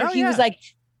stalker. No, He was yeah. like,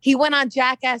 he went on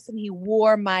Jackass and he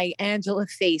wore my Angela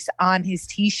face on his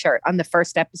t-shirt on the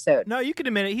first episode. No, you can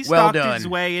admit it. He Well stalked his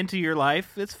done. way into your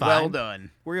life. It's fine. Well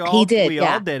done. We all did, We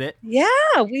yeah. all did it. Yeah,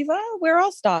 we're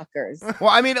all stalkers.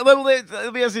 Well, I mean, a little bit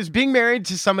is being married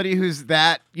to somebody who's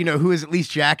that, who is at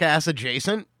least Jackass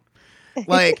adjacent.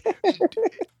 Like,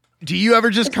 do you ever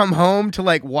just come home to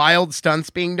like wild stunts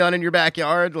being done in your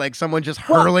backyard? Like someone just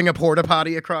hurling a porta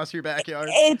potty across your backyard?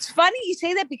 It's funny you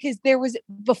say that because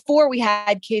before we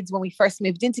had kids, when we first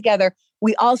moved in together,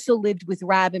 we also lived with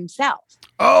Rab himself.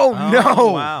 Oh,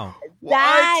 no. Wow.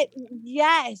 What?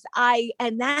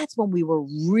 And that's when we were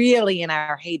really in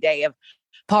our heyday of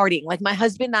partying. Like my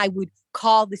husband and I would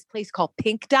call this place called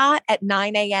Pink Dot at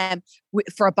 9 a.m.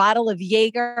 For a bottle of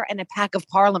Jaeger and a pack of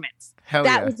Parliaments. Hell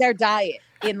That yeah. was their diet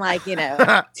in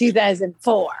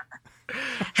 2004.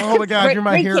 Oh my God, you're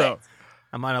my Great hero. kids.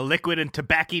 I'm on a liquid and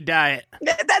tobacco diet.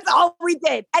 That's all we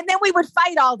did. And then we would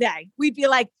fight all day. We'd be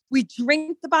like, we'd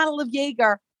drink the bottle of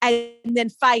Jaeger and then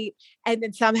fight. And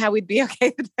then somehow we'd be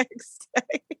okay the next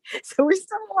day. So we're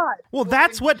still alive. Well,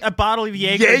 that's what a bottle of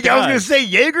Jaeger I was going to does. say,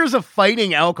 Jaeger's a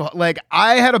fighting alcohol. Like,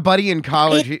 I had a buddy in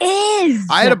college. It is.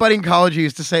 I had a buddy in college who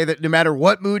used to say that no matter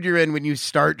what mood you're in when you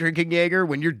start drinking Jaeger,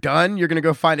 when you're done, you're going to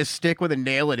go find a stick with a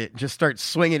nail in it and just start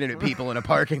swinging it at people in a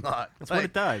parking lot. That's what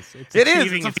it does. It's It is.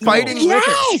 achieving It's a its fighting goal.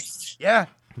 liquor. Yes. Yeah.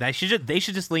 They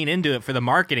should just lean into it for the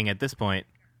marketing at this point.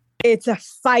 It's a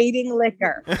fighting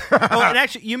liquor. Oh, and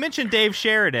actually, you mentioned Dave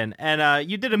Sheridan, and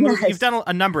you did a movie. Yes. You've done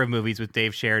a number of movies with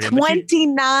Dave Sheridan. but you-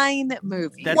 29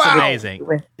 movies. That's Wow. amazing.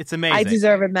 It's amazing. I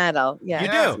deserve a medal. Yeah.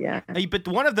 You do. Yeah. But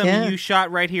one of them Yeah. you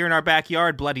shot right here in our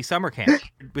backyard, Bloody Summer Camp,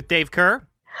 with Dave Kerr.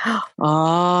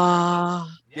 Oh,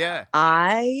 Yeah.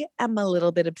 I am a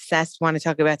little bit obsessed. Want to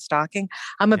talk about stalking?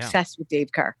 I'm Yeah. obsessed with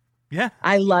Dave Kerr. Yeah.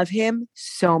 I love him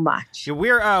so much.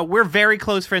 Yeah, we're very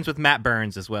close friends with Matt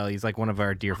Burns as well. He's like one of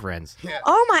our dear friends.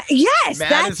 Oh my, yes, Matt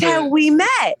that's is how a- we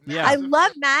met. Yeah. I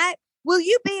love Matt. Will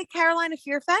you be at Carolina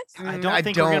Fear Fest? I don't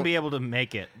think we're going to be able to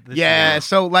make it. This Yeah. year.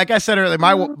 So, like I said earlier,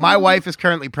 my wife is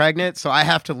currently pregnant, so I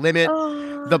have to limit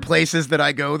Oh. the places that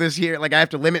I go this year. Like, I have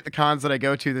to limit the cons that I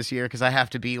go to this year because I have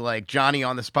to be like Johnny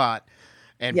on the spot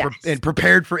and Yes. and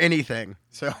prepared for anything.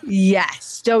 So,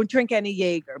 Yes, don't drink any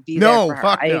Jaeger. Be No, there for her.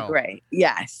 fuck I no. agree.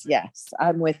 Yes,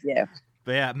 I'm with you.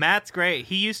 But yeah, Matt's great.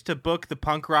 He used to book the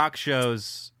punk rock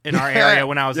shows in our Yeah, area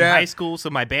when I was in yeah. high school, so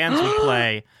my bands would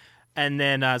play. And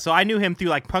then, so I knew him through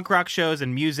like punk rock shows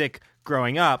and music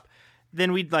growing up.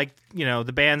 Then we'd like,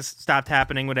 the bands stopped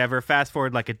happening, whatever. Fast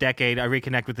forward like a decade, I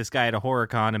reconnect with this guy at a horror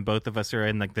con, and both of us are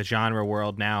in like the genre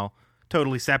world now,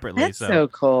 totally separately. That's so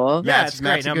cool. yeah, Matt's- it's great.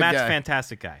 Matt's a No, good Matt's guy. a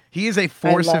fantastic guy. he is a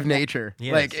force love of that. nature.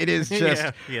 He Like, is. it is just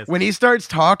Yeah, he is. when he starts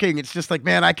talking, it's just like,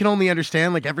 man, I can only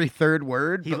understand like every third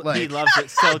word, He, but like, he loves it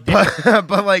so deep.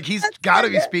 but like he's got to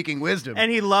be speaking wisdom. And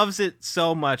he loves it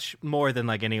so much more than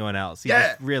like anyone else. He Yeah.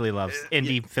 just really loves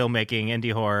indie filmmaking,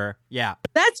 indie horror. Yeah.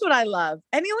 That's what I love.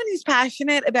 Anyone who's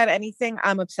passionate about anything,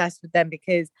 I'm obsessed with them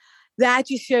because that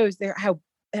just shows how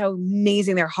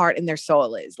amazing their heart and their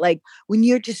soul is. Like when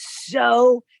you're just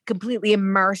so completely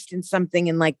immersed in something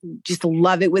and like just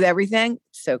love it with everything,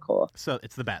 so cool. So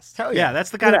it's the best. Hell yeah. That's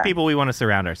the kind of Yeah. people we want to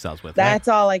surround ourselves with. right? That's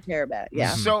all I care about. Yeah.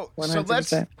 So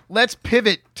 100%. let's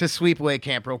pivot to Sleepaway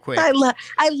Camp real quick. I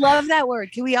love that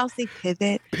word. Can we all say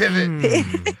pivot? Pivot.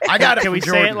 Hmm. I got it. Can we from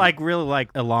say it Jordan. like really like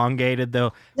elongated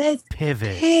though? Let's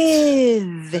Pivot.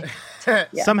 pivot.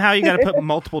 Yeah. Somehow you got to put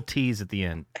multiple T's at the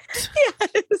end.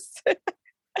 Yes.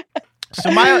 So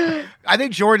I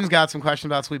think Jordan's got some questions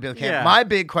about Sleepaway Camp. Yeah. My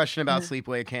big question about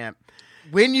Sleepaway Camp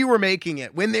when you were making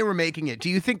it, when they were making it, do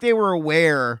you think they were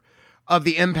aware of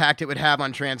the impact it would have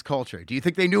on trans culture? Do you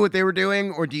think they knew what they were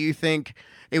doing, or do you think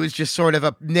it was just sort of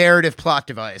a narrative plot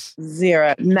device?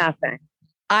 Zero, nothing.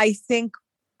 I think,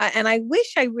 and I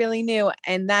wish I really knew,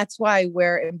 and that's why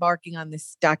we're embarking on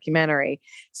this documentary,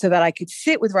 so that I could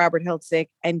sit with Robert Hiltzik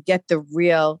and get the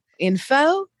real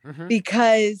info,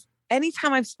 because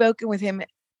anytime I've spoken with him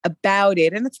about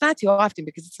it, and it's not too often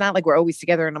because it's not like we're always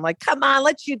together and I'm like, come on,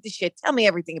 let's shoot the shit. Tell me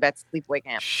everything about Sleepaway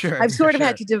Camp. Sure. I've sort of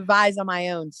had to devise on my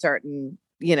own certain,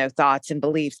 thoughts and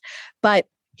beliefs, but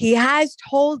he has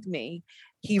told me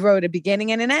he wrote a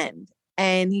beginning and an end.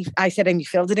 And I said, and you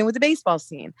filled it in with the baseball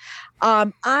scene.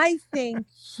 I think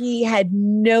he had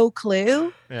no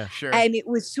clue. Yeah, sure. And it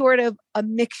was sort of a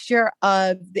mixture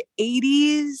of the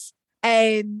 80s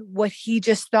and what he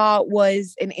just thought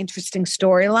was an interesting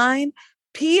storyline.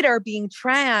 Peter being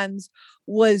trans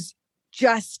was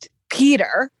just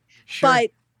Peter, but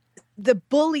the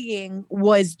bullying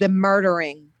was the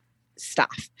murdering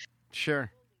stuff.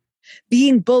 Sure.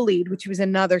 Being bullied, which was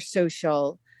another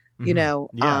social,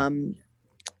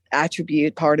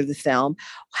 attribute, part of the film,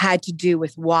 had to do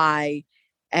with why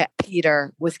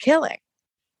Peter was killing.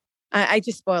 I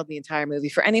just spoiled the entire movie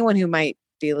for anyone who might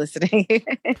be listening.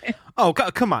 Oh,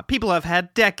 come on. People have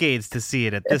had decades to see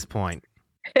it at this point.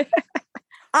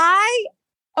 I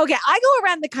go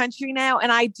around the country now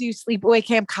and I do Sleepaway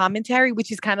Camp commentary,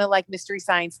 which is kind of like Mystery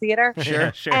Science Theater.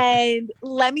 Sure. And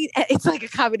it's like a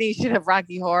combination of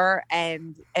Rocky Horror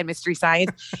and Mystery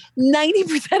Science.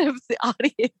 90% of the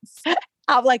audience,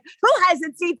 I'm like, who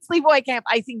hasn't seen Sleepaway Camp?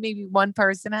 I think maybe one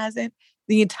person hasn't.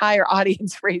 The entire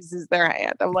audience raises their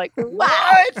hand. I'm like,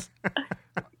 wow. What?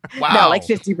 Wow. No, like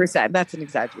 50%. That's an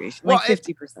exaggeration. Like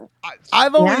 50%.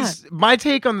 I've always, my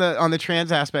take on the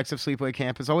trans aspects of Sleepaway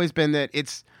Camp has always been that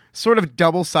it's sort of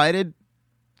double-sided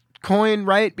coin,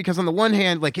 right? Because on the one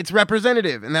hand, like, it's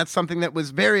representative, and that's something that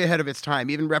was very ahead of its time,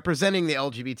 even representing the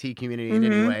LGBT community in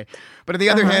any way. But on the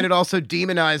other hand, it also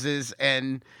demonizes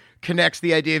and connects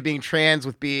the idea of being trans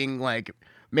with being like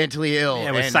mentally ill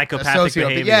with and psychopathic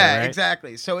behavior. Yeah, right?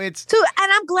 exactly. So and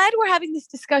I'm glad we're having this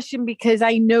discussion because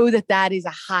I know that is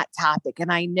a hot topic,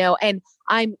 and I know, and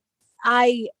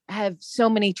I have so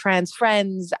many trans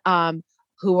friends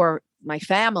who are my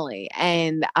family,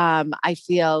 and I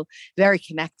feel very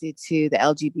connected to the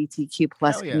LGBTQ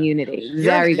plus community.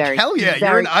 Very, very, hell yeah,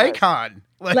 very you're an close. icon.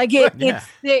 I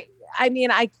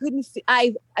couldn't.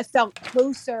 I felt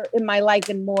closer in my life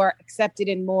and more accepted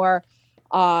and more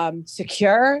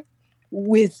secure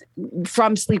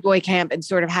from Sleepaway Camp and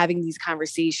sort of having these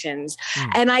conversations.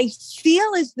 And I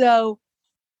feel as though,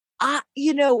 I'm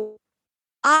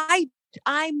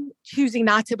choosing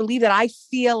not to believe that. I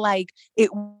feel like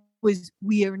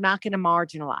we are not going to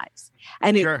marginalize,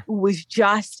 and it was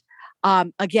just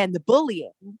again the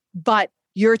bullying, but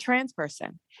you're a trans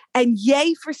person. And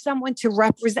yay for someone to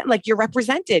represent, like you're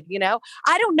represented,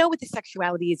 I don't know what the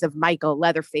sexuality is of Michael,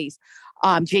 Leatherface,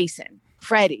 Jason,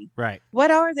 Freddie. Right.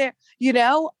 What are there?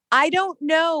 I don't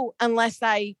know unless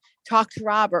I talk to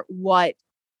Robert what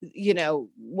he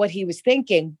was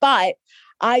thinking. But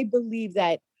I believe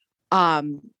that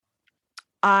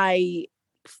I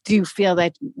do feel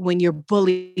that when you're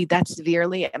bullied that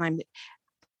severely, and I'm,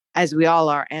 as we all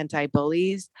are,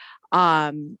 anti-bullies,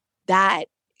 that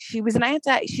she was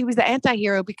the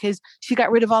anti-hero because she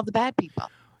got rid of all the bad people.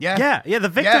 Yeah. The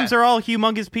victims are all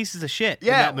humongous pieces of shit.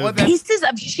 Yeah, pieces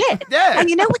of shit. Yeah. And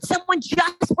you know what? Someone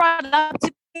just brought up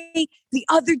to me the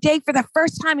other day for the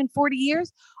first time in 40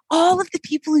 years. All of the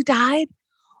people who died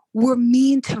were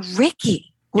mean to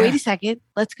Ricky. Wait a second.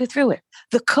 Let's go through it.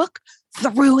 The cook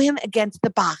threw him against the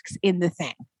box in the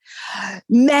thing.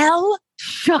 Mel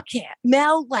shook him.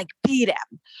 Mel beat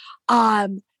him.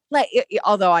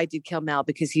 Although I did kill Mel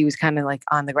because he was kind of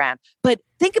on the ground. But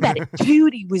think about it.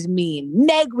 Judy was mean.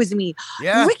 Meg was mean.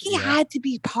 Yeah. Ricky had to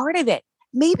be part of it.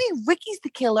 Maybe Ricky's the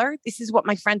killer. This is what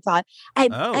my friend thought.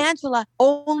 And Angela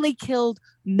only killed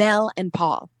Mel and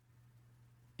Paul.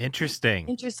 Interesting.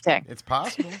 It's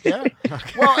possible. Yeah.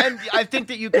 Well, and I think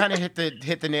that you kind of hit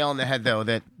the nail on the head, though,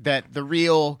 that the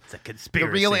real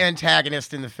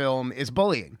antagonist in the film is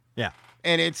bullying. Yeah.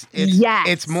 And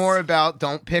it's more about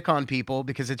don't pick on people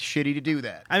because it's shitty to do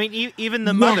that. I mean, even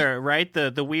the mother, right?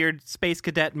 The weird space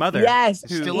cadet mother. Yes.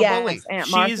 Still a bully.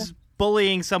 She's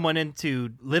bullying someone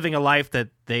into living a life that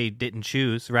they didn't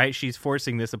choose, right? She's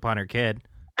forcing this upon her kid.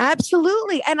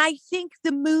 Absolutely. And I think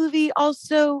the movie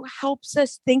also helps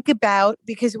us think about,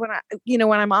 because when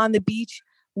I'm on the beach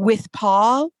with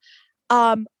Paul,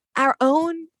 our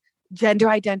own gender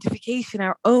identification,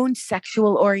 our own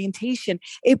sexual orientation,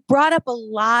 it brought up a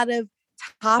lot of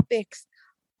topics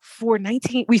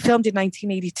we filmed in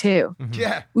 1982.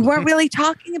 Yeah. We weren't really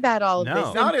talking about all of No.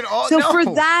 this. Not at all. So no. for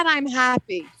that, I'm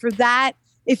happy. For that,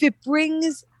 if it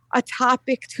brings a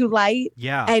topic to light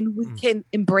Yeah. and we can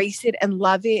embrace it and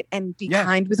love it and be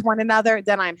kind with one another,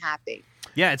 then I'm happy.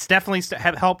 Yeah, it's definitely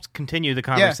helped continue the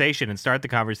conversation and start the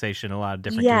conversation in a lot of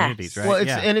different communities, right? Well,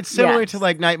 it's similar to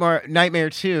like Nightmare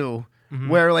 2,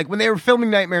 where like when they were filming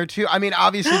Nightmare 2, I mean,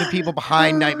 obviously the people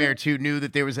behind Nightmare 2 knew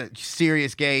that there was a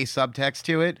serious gay subtext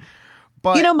to it.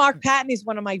 But you know, Mark Patton is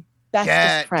one of my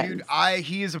bestest friends. Dude,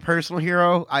 he is a personal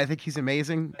hero. I think he's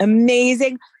amazing.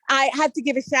 Amazing. I have to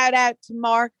give a shout out to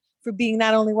Mark for being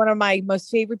not only one of my most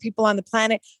favorite people on the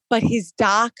planet, but his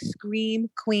doc, Scream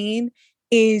Queen,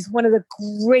 is one of the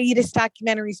greatest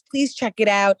documentaries. Please check it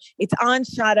out. It's on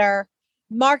Shudder.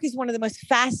 Mark is one of the most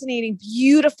fascinating,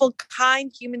 beautiful,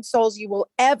 kind human souls you will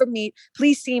ever meet.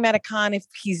 Please see him at a con if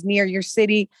he's near your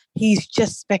city. He's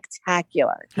just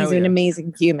spectacular. He's an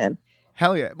amazing human.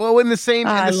 Hell yeah. Well, in the same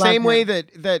way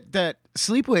that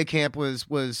Sleepaway Camp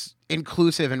was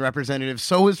inclusive and representative,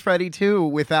 so was Freddy too,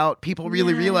 without people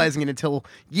really realizing it until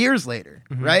years later,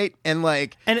 right? And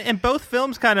like and both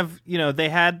films kind of, you know, they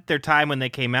had their time when they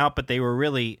came out, but they were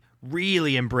really,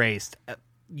 really embraced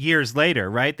years later,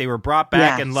 right? They were brought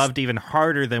back and loved even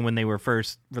harder than when they were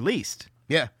first released.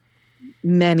 Yeah.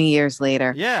 Many years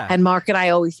later. Yeah. And Mark and I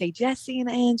always say Jesse and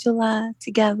Angela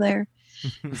together.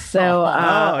 So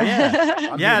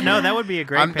that would be a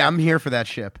great I'm here for that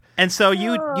ship. And so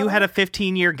you had a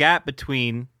 15-year gap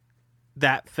between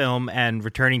that film and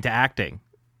returning to acting.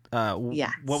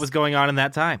 Yes. What was going on in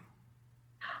that time?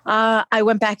 I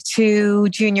went back to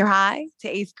junior high,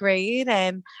 to 8th grade,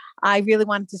 and I really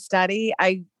wanted to study.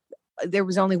 There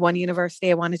was only one university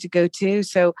I wanted to go to,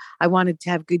 so I wanted to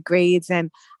have good grades.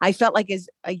 And I felt like as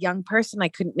a young person, I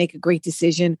couldn't make a great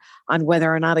decision on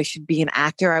whether or not I should be an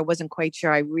actor. I wasn't quite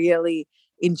sure. I really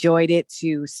enjoyed it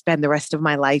to spend the rest of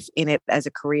my life in it as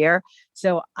a career.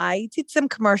 So I did some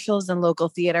commercials and local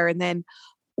theater. And then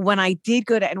when I did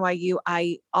go to NYU,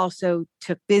 I also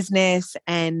took business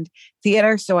and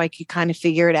theater so I could kind of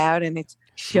figure it out. And it's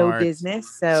show business.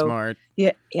 So Smart.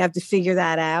 you have to figure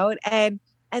that out.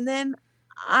 And then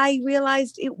I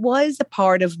realized it was a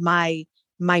part of my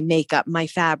makeup, my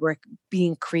fabric,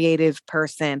 being a creative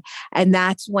person. And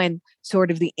that's when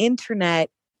sort of the internet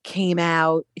came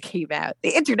out. The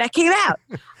internet came out.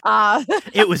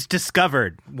 It was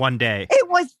discovered one day. It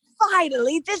was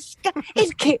finally discovered.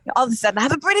 All of a sudden, I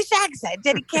have a British accent,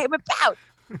 and it came about.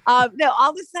 No,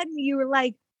 all of a sudden, you were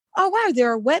like, oh, wow,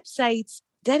 there are websites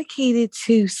dedicated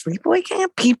to Sleepaway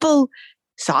Camp. People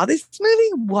saw this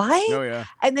movie. What? Oh yeah.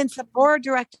 And then some more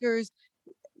directors,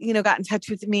 got in touch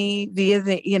with me via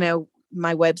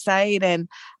my website, and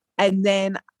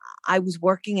then I was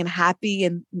working and happy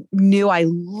and knew I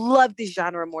loved this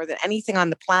genre more than anything on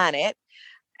the planet.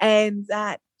 And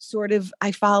that sort of,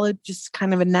 I followed just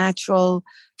kind of a natural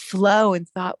flow and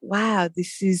thought, wow,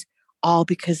 this is all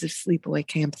because of Sleepaway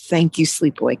Camp. Thank you,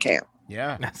 Sleepaway Camp.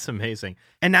 Yeah. That's amazing.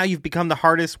 And now you've become the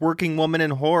hardest working woman in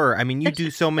horror. I mean, you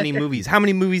do so many movies. How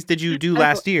many movies did you do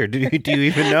last year? Do you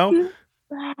even know?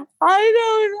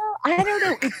 I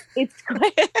don't know. It's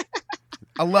quite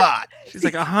a lot. She's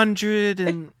like 100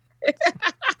 and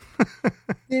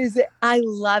I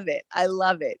love it.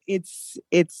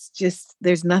 It's just,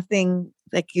 there's nothing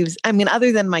that gives, I mean,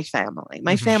 other than my family.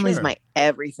 My family's my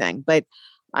everything, but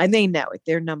they know it.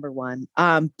 They're number one.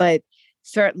 But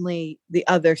certainly the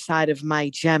other side of my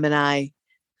Gemini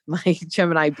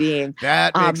being.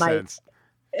 That makes sense.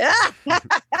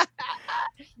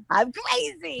 I'm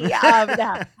crazy. No.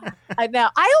 I know.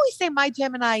 I always say my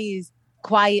Gemini is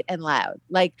quiet and loud.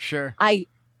 Like, sure. I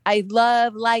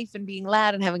love life and being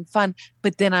loud and having fun,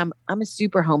 but then I'm a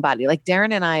super homebody. Like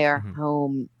Darren and I are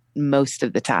home most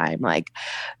of the time, like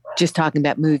just talking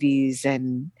about movies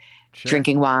and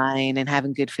drinking wine and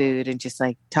having good food and just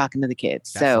like talking to the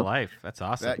kids. That's the life. That's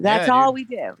awesome. That's all we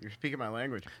do. You're speaking my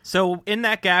language. So in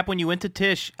that gap, when you went to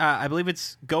Tisch, I believe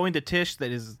it's going to Tisch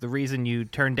that is the reason you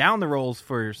turned down the roles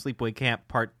for Sleepaway Camp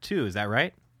Part 2. Is that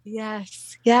right?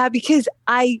 Yes. Yeah, because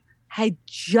I had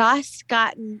just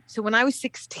gotten, so when I was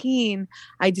 16,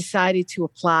 I decided to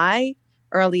apply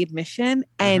early admission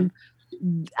and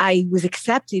I was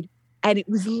accepted. And it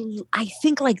was, I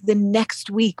think, like the next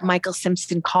week, Michael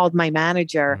Simpson called my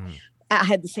manager. I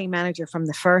had the same manager from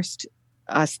the first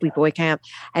Sleepaway Camp.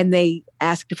 And they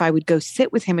asked if I would go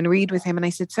sit with him and read with him. And I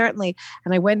said, certainly.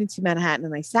 And I went into Manhattan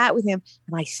and I sat with him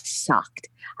and I sucked.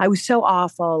 I was so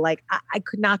awful. Like, I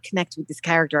could not connect with this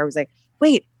character. I was like,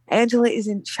 wait, Angela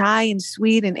isn't shy and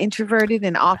sweet and introverted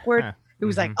and awkward. It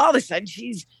was like, all of a sudden,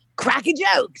 she's cracking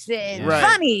jokes and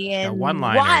funny and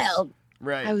wild.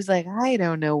 Right. I was like, I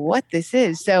don't know what this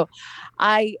is. So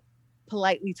I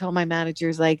politely told my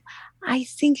managers, like, I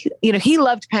think, he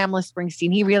loved Pamela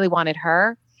Springsteen. He really wanted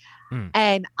her.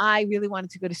 And I really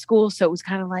wanted to go to school. So it was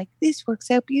kind of like, this works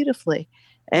out beautifully.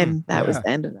 And that was the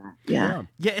end of that. Yeah.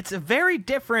 Yeah, it's a very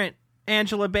different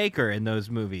Angela Baker in those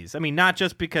movies. I mean, not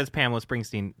just because Pamela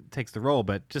Springsteen takes the role,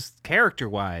 but just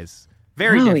character-wise.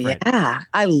 Very different. Yeah,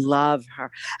 I love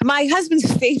her. My husband's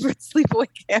favorite sleepaway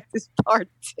camp is part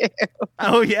 2.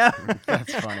 Oh, yeah?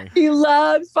 That's funny. He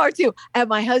loves part 2. And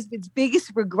my husband's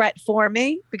biggest regret for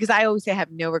me, because I always say I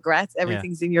have no regrets.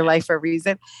 Everything's in your life for a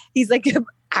reason. He's like,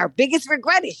 our biggest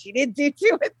regret is she didn't do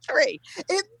 2 and 3.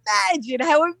 Imagine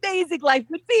how amazing life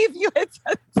would be if you had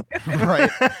done 2.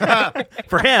 Right.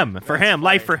 for him,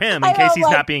 life for him, in case he's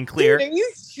not being clear. Dude, are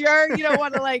you sure you don't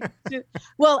want to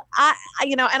well, I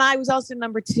and I was also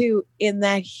number 2 in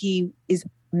that he is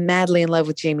madly in love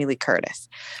with Jamie Lee Curtis.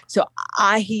 So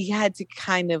he had to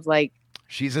kind of like,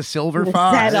 she's a silver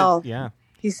fox. Settle. Yeah.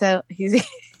 He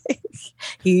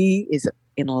is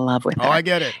in love with her. Oh, I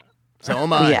get it. So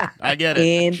am I. Yeah. I get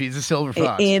it. She's a silver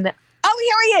fox. Here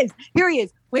he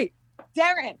is. Wait,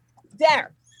 Darren.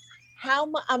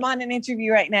 I'm on an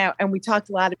interview right now, and we talked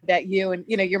a lot about you, and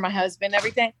you're my husband and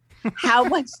everything. How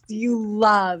much do you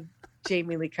love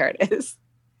Jamie Lee Curtis?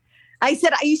 I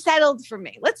said, you settled for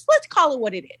me. Let's call it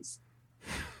what it is.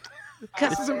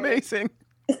 This is amazing.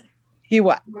 You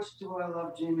what? How much do I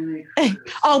love Jamie Lee Curtis?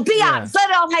 Oh, be honest. Let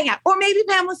it all hang out. Or maybe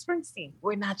Pamela Springsteen.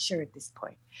 We're not sure at this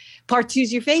point. Part 2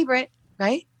 is your favorite,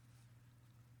 right?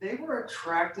 They were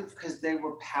attractive because they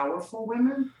were powerful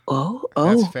women. Oh,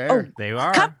 That's fair. They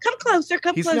are. Come closer.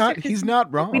 He's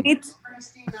not wrong. We need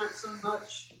Springsteen, not so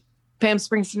much. Pam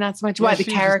Springsteen, not so much. Yeah, Why the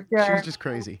character? She's just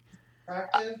crazy.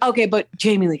 Attractive. Okay, but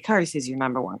Jamie Lee Curtis is your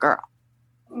number 1 girl.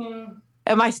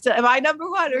 Am I number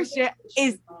 1 or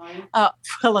is?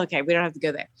 Well, okay, we don't have to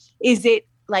go there. Is it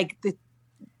like the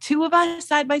 2 of us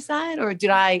side by side, or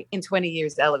did I in 20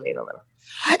 years elevate a little?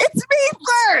 It's me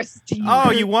first.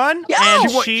 Oh, you won? Yeah.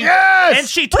 And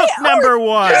she took number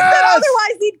 1. He said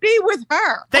otherwise he'd be with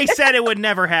her. They said it would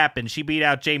never happen. She beat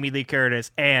out Jamie Lee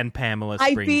Curtis and Pamela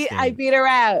Springsteen. I beat her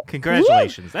out.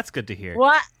 Congratulations. Woo! That's good to hear.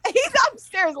 What? He's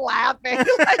upstairs laughing.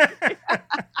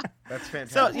 That's fantastic.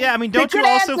 So, yeah, I mean, don't you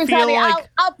also answers, feel honey. like...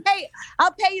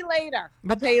 I'll pay you later.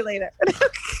 But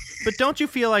don't you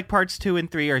feel like parts 2 and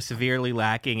 3 are severely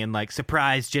lacking in, like,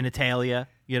 surprise genitalia,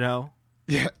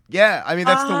 Yeah. I mean,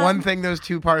 that's the one thing those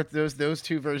 2 parts, those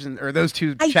 2 versions, or those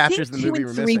 2 chapters of the movie were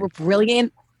missing. 2 and 3 were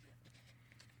brilliant.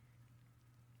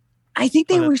 I think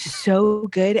they were so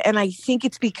good, and I think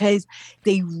it's because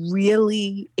they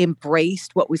really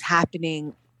embraced what was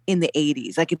happening in the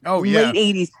 80s, like late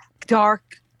 80s,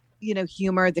 dark,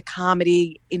 humor, the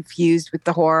comedy infused with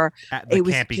the horror. It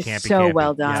was just so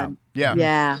well done.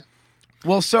 Yeah.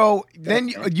 Well, so then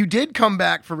you did come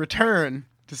back for Return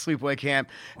to Sleepaway Camp,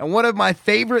 and one of my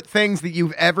favorite things that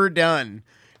you've ever done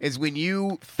is when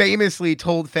you famously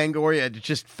told Fangoria to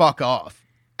just fuck off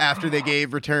after they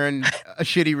gave Return a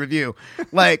shitty review.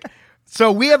 Like,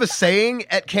 so we have a saying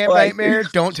at Camp Nightmare,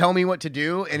 don't tell me what to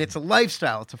do, and it's a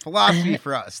lifestyle, it's a philosophy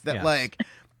for us that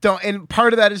don't, and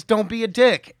part of that is don't be a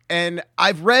dick. And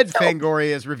I've read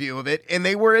Fangoria's review of it, and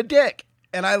they were a dick.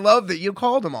 And I love that you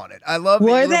called them on it. I love that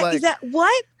you were like... Is that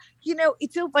what?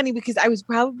 It's so funny because I was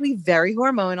probably very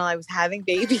hormonal. I was having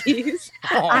babies.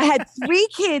 I had 3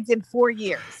 kids in 4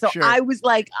 years. So I was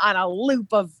like on a loop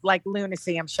of like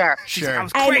lunacy, I'm sure. I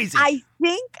was crazy. And I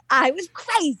think I was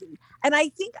crazy. And I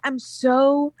think I'm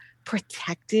so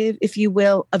protective, if you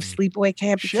will, of Sleepaway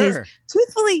Camp. Because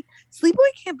truthfully,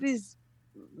 Sleepaway Camp is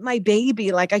my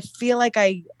baby. Like I feel like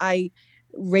I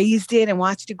raised it and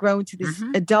watched it grow into this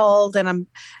adult, and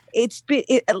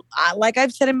like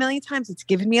I've said a million times, it's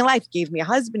given me a life. It gave me a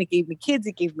husband, it gave me kids,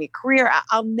 it gave me a career.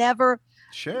 I'll never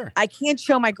I can't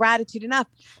show my gratitude enough.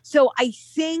 So I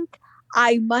think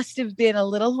I must have been a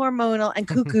little hormonal and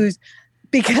cuckoos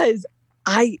because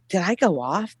I go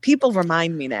off? People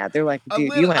remind me now. They're like,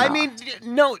 dude, you went off.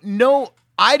 No,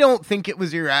 I don't think it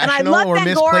was irrational or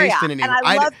misplaced in any way. And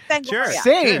I love Fangoria.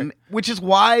 Same, which is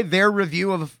why their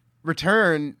review of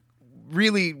Return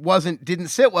really didn't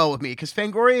sit well with me, because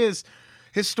Fangoria has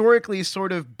historically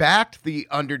sort of backed the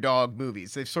underdog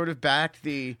movies. They've sort of backed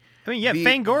the...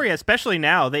 Fangoria, especially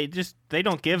now, they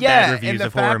don't give bad reviews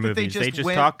of horror movies. They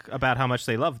just talk about how much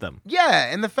they love them.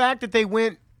 Yeah, and the fact that they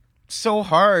went so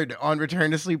hard on Return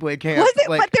to Sleepaway Camp.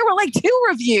 But there were like 2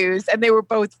 reviews, and they were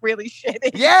both really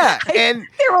shitty. Yeah, and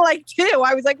there were like 2.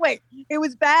 I was like, wait, it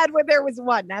was bad when there was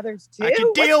 1. Now there's 2. I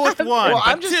can deal with 1,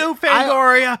 but 2,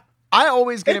 Fangoria. I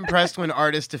always get impressed when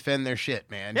artists defend their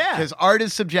shit, man. Yeah. Because art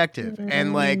is subjective.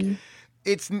 And, like,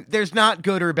 there's not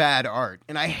good or bad art,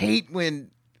 and I hate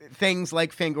when things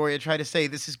like Fangoria try to say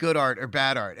this is good art or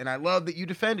bad art, and I love that you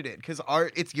defended it because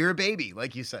art, it's your baby,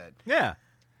 like you said. Yeah.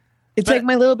 It's like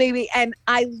my little baby. And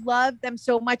I love them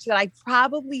so much that I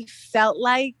probably felt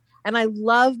like, and I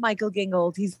love Michael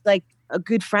Gingold. He's like a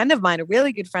good friend of mine, a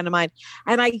really good friend of mine.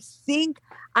 And I think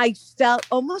I felt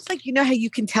almost like, you know how you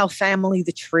can tell family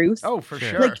the truth? Oh, for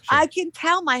sure. Like I can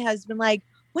tell my husband, like,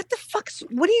 what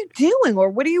are you doing? Or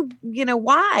what are you,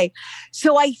 why?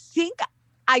 So I think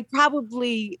I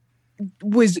probably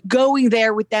was going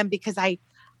there with them because I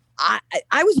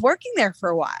was working there for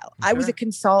a while. Sure. I was a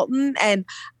consultant, and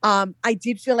I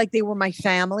did feel like they were my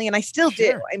family, and I still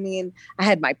do. I mean, I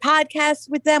had my podcast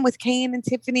with them, with Kane and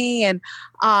Tiffany, and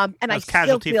I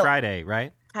Casualty Friday,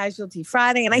 right? Casualty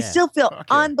Friday, and I still feel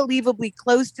unbelievably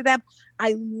close to them.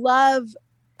 I love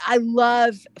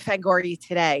Fangoria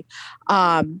today.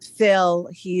 Phil,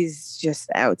 he's just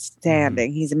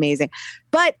outstanding. He's amazing,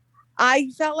 but I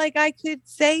felt like I could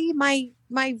say my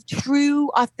true,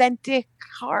 authentic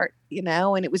heart,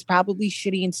 and it was probably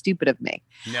shitty and stupid of me.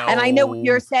 No. And I know what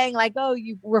you're saying, like, oh,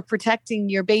 you were protecting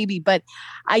your baby, but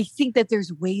I think that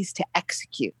there's ways to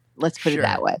execute. Let's put it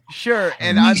that way. Sure.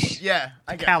 And I get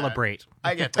calibrate. That.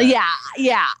 I get that.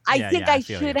 Yeah. I think I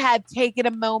should have taken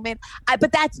a moment.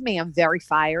 But that's me. I'm very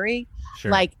fiery. Sure.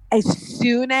 Like as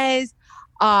soon as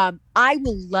I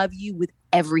will love you with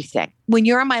everything. When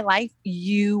you're in my life,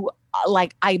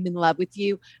 I'm in love with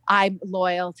you. I'm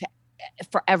loyal to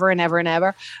forever and ever and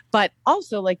ever. But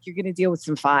also, like, you're going to deal with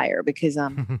some fire because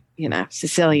I'm,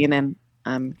 Sicilian and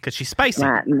because she's spicy.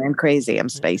 Latin and crazy. I'm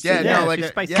spicy. She's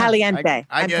spicy. Caliente.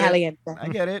 I'm caliente. I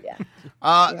get it.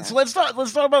 So let's talk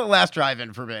about the last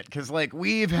drive-in for a bit, because like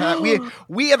we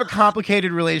have a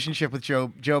complicated relationship with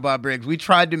Joe Bob Briggs. We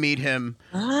tried to meet him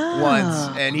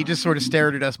once, and he just sort of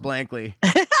stared at us blankly.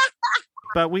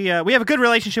 But we have a good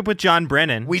relationship with John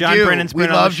Brennan. We John do. Brennan's been we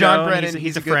on love the John show, Brennan.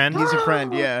 He's a friend. He's a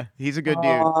friend. Yeah, he's a good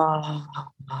dude.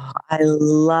 I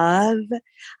love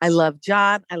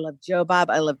John. I love Joe Bob.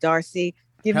 I love Darcy.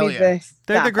 Give me this.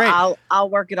 They're great. I'll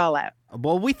work it all out.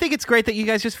 Well, we think it's great that you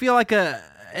guys just feel like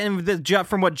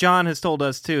from what John has told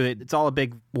us too, it's all a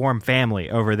big warm family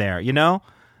over there.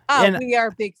 Oh, we are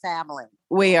a big family.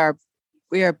 We are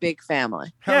a big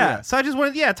family. Yeah. So I just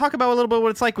wanted talk about a little bit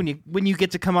what it's like when you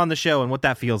get to come on the show and what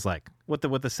that feels like. What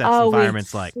the sets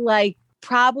environment's like. Like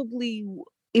probably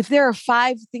if there are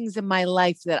 5 things in my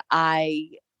life that I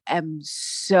am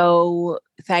so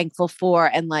thankful for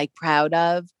and like proud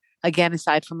of, again,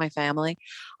 aside from my family,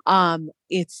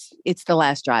 it's the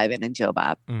last drive-in and Joe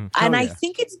Bob. I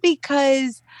think it's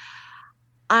because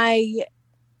I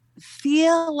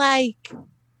feel like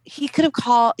he could have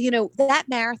called, that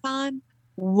marathon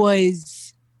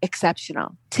was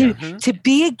exceptional. To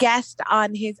be a guest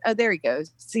on his, there he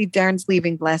goes. See, Darren's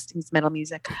leaving, blasting his metal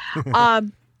music.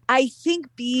 I think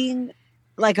being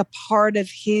like a part of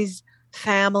his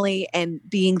family and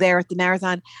being there at the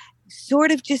marathon sort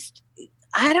of just,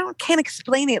 can't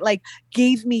explain it, like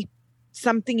gave me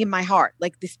something in my heart,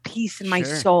 like this peace in my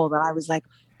soul that I was like,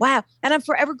 wow. And I'm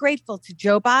forever grateful to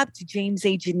Joe Bob, to James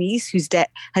A. Janice, who's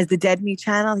has the Dead Me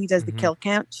channel. He does the Kill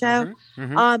Count show.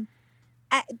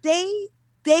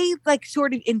 They like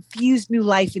sort of infused new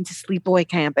life into Sleepaway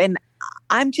Camp. And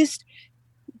I'm just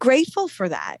grateful for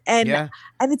that. And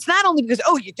it's not only because,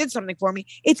 you did something for me.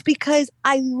 It's because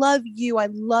I love you. I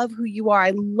love who you are.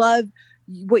 I love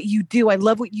what you do. I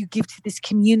love what you give to this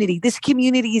community. This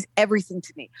community is everything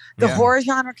to me. The horror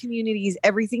genre community is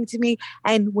everything to me.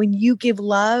 And when you give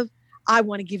love, I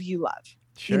want to give you love.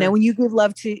 Sure. When you give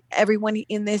love to everyone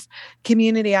in this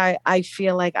community, I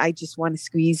feel like I just want to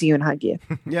squeeze you and hug you.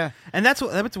 Yeah. And that's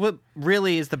what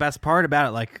really is the best part about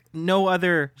it. Like no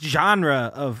other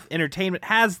genre of entertainment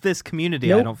has this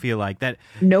community. I don't feel like that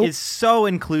is so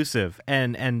inclusive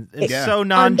and it's so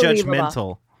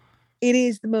non-judgmental. It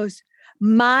is the most,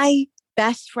 my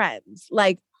best friends,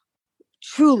 like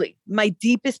truly my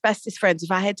deepest, bestest friends. If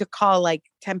I had to call like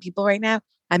 10 people right now,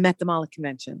 I met them all at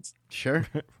conventions. Sure.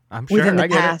 I'm sure. Within the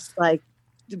past,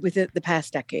 within the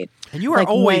past decade. And you are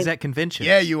always at conventions.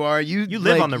 Yeah, you are. You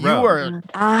live on the road.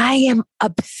 I am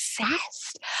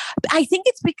obsessed. I think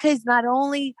it's because not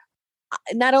only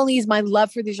is my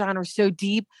love for the genre so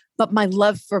deep, but my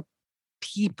love for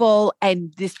people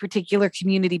and this particular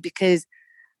community, because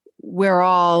we're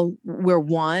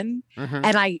one.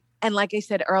 And like I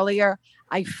said earlier,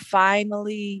 I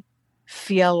finally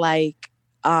feel like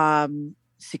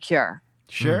secure.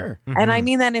 Sure. And I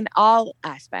mean that in all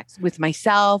aspects, with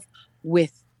myself,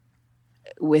 with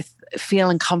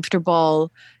feeling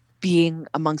comfortable being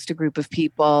amongst a group of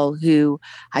people who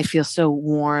I feel so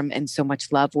warm and so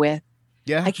much love with.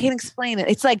 Yeah. I can't explain it.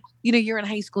 It's like, you're in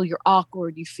high school, you're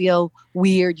awkward, you feel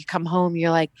weird, you come home,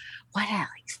 you're like, why did I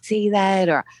say that?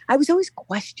 Or I was always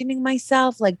questioning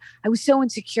myself. Like I was so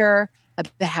insecure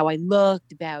about how I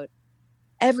looked, about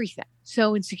everything.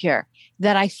 So insecure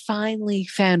that I finally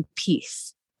found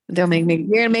peace. You're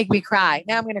gonna make me cry.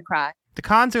 Now I'm gonna cry. The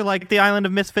cons are like the island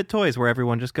of misfit toys where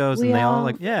everyone just goes and they all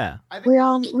like, yeah. We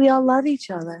all love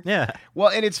each other. Yeah. Well,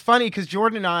 and it's funny because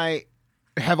Jordan and I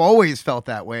have always felt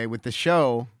that way with the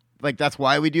show. Like that's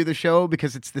why we do the show,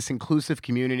 because it's this inclusive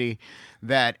community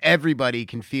that everybody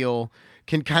can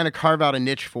kind of carve out a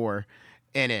niche for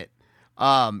in it.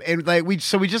 And like we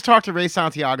just talked to Ray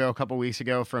Santiago a couple weeks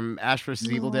ago from Ash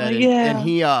vs. Evil Dead,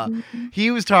 and he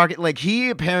was talking like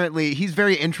he's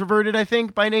very introverted, I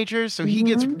think, by nature, so he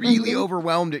gets really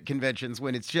overwhelmed at conventions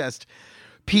when it's just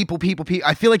people.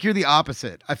 I feel like you're the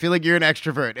opposite. I feel like you're an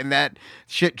extrovert, and that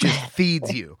shit just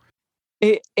feeds you.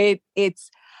 It's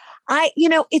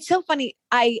so funny.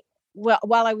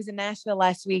 While I was in Nashville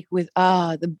last week with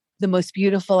the most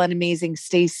beautiful and amazing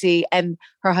Stacy and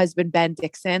her husband Ben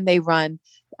Dixon. They run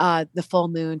the Full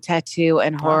Moon Tattoo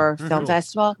and Horror Film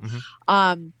Festival.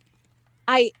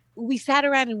 We sat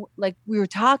around and like we were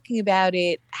talking about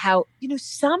it, how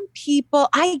some people,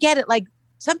 I get it, like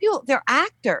some people they're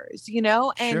actors,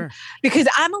 and Sure. because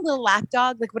I'm a little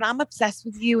lapdog, like when I'm obsessed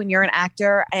with you and you're an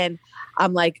actor, and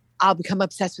I'm like I'll become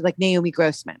obsessed with like Naomi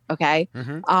Grossman. Okay.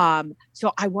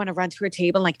 So I want to run to her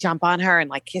table and like jump on her and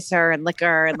like kiss her and lick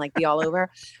her and like be all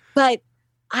over. But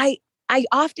I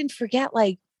often forget,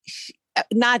 like,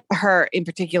 not her in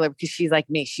particular, because she's like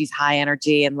me, she's high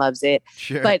energy and loves it.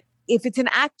 Sure. But if it's an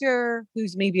actor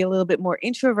who's maybe a little bit more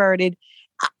introverted,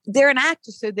 they're an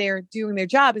actor. So they're doing their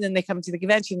job and then they come to the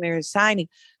convention, they're signing.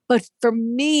 But for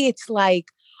me, it's like,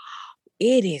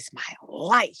 it is my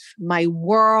life, my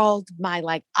world,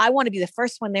 I want to be the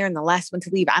first one there and the last one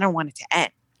to leave. I don't want it to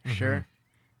end. Sure.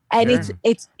 And Sure.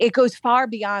 it goes far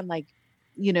beyond like,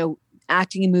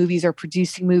 acting in movies or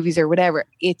producing movies or whatever.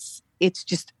 It's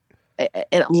just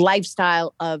a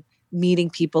lifestyle of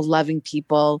meeting people, loving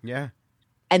people. Yeah.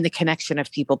 And the connection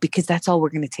of people, because that's all we're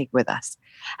going to take with us.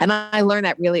 And I learned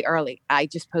that really early. I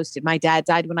just posted, my dad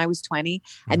died when I was 20.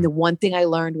 And the one thing I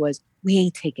learned was we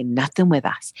ain't taking nothing with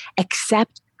us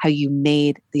except how you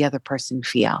made the other person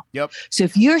feel. Yep. So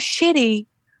if you're shitty,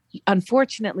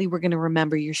 unfortunately, we're going to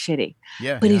remember you're shitty.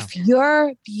 Yeah. But if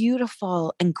you're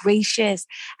beautiful and gracious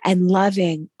and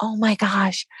loving, oh my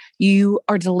gosh, you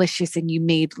are delicious and you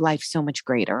made life so much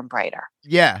greater and brighter.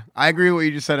 Yeah. I agree with what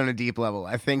you just said on a deep level.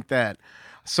 I think that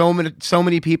so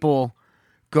many people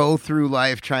go through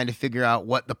life trying to figure out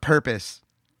what their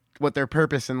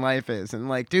purpose in life is. And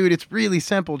like, dude, it's really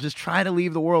simple. Just try to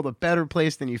leave the world a better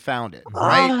place than you found it.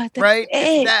 Right? Right?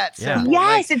 It's that simple.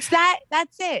 Yes, it's that.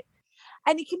 That's it.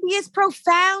 And it can be as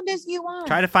profound as you want.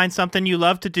 Try to find something you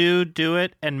love to do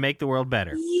it, and make the world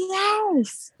better.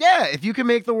 Yes. Yeah, if you can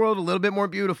make the world a little bit more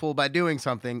beautiful by doing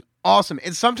something, awesome.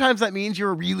 And sometimes that means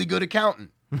you're a really good accountant.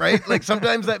 Right? Like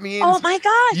sometimes that means oh my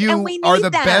gosh, you and we need are the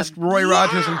them. best Roy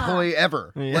Rogers employee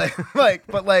ever. Yeah. But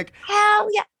hell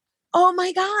yeah. Oh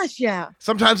my gosh, yeah.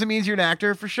 Sometimes it means you're an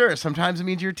actor for sure. Sometimes it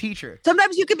means you're a teacher.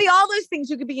 Sometimes you could be all those things.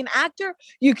 You could be an actor,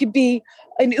 you could be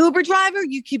an Uber driver,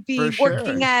 you could be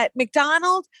working at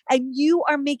McDonald's, and you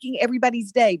are making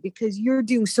everybody's day because you're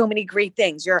doing so many great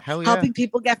things. You're helping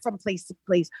people get from place to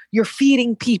place. You're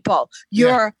feeding people.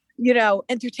 You're,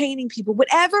 entertaining people.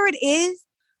 Whatever it is,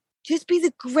 just be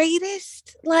the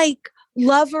greatest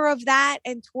lover of that,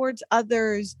 and towards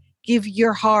others give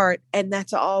your heart, and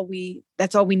that's all we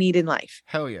need in life.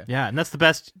 Hell yeah. Yeah, and that's the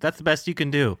best you can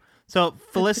do. So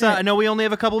Felissa, I know we only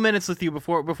have a couple minutes with you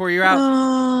before you're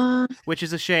out, which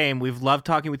is a shame. We've loved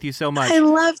talking with you so much. I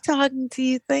love talking to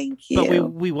you. Thank you.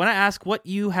 But we want to ask what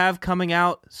you have coming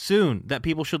out soon that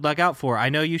people should look out for. I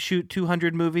know you shoot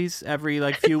 200 movies every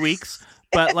few weeks.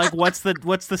 But what's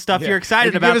the stuff you're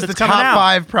excited about that's coming out? Give us the top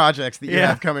 5 projects that you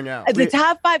have coming out. The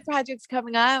top 5 projects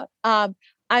coming out.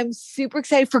 I'm super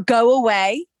excited for Go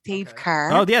Away, Dave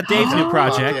Kerr. Oh yeah, Dave's new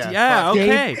project. Yeah,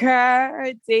 okay. Dave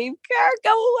Kerr,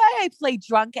 Go Away. I played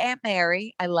drunk Aunt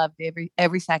Mary. I loved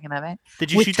every second of it.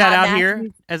 Did you shoot that out here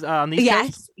as on these?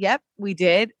 Yes, yep, we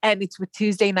did, and it's with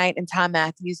Tuesday Night and Tom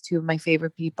Matthews, 2 of my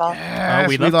favorite people. Yes,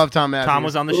 we love Tom Matthews. Tom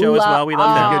was on the show as well. We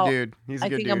love him. He's a good dude. He's a good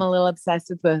dude. I think I'm a little obsessed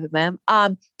with both of them.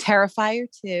 Terrifier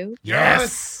 2.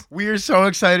 Yes, we are so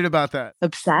excited about that.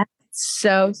 Obsessed.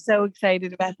 So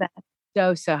excited about that.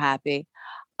 So happy.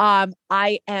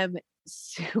 I am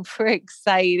super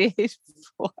excited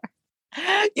for.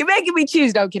 You're making me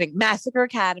choose. No, I'm kidding. Massacre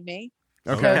Academy.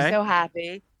 Okay. So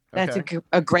happy. That's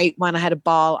a great one. I had a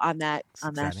ball on that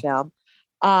film.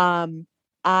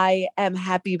 I am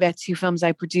happy about 2 films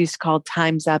I produced called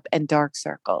Time's Up and Dark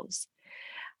Circles.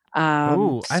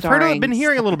 Ooh, I've been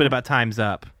hearing a little bit about Time's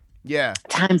Up. Yeah.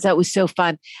 Time's Up was so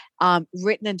fun.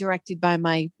 Written and directed by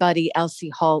my buddy Elsie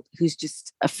Holt, who's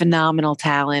just a phenomenal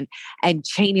talent, and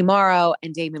Cheney Morrow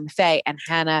and Damon Maffei and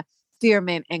Hannah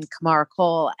Thierman and Kamara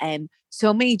Cole, and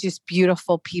so many just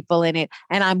beautiful people in it.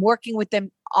 And I'm working with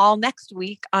them all next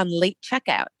week on Late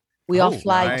Checkout. We all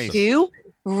fly nice. to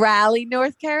Raleigh,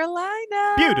 North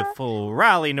Carolina. Beautiful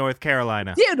Raleigh, North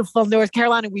Carolina. Beautiful North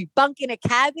Carolina. We bunk in a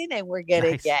cabin and we're going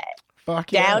to Nice. get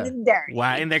Fuck down yeah. and dirty.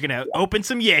 Wow, and they're gonna open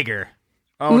some Jaeger.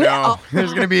 Oh no,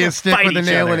 there's gonna be a stick Fight with a each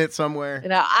nail in other. it somewhere. You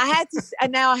know,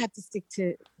 now I have to stick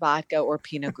to vodka or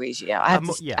Pinot Grigio. I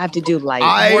have to do light.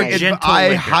 I More gentle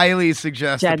liquor. highly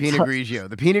suggest the Gentle. Pinot Grigio.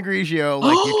 The Pinot Grigio,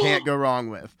 like you can't go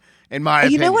wrong with, in my You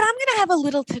opinion. know what? I'm gonna have a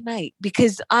little tonight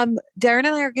because Darren and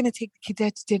I are gonna take the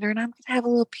cadets dinner, and I'm gonna have a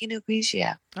little Pinot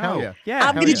Grigio. Hell yeah. I'm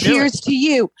hell gonna yeah. cheers to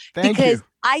you Thank because you.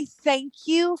 I thank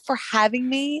you for having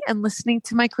me and listening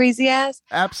to my crazy ass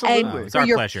Absolutely. and It's for our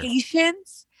your pleasure.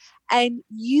 patience. And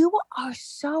you are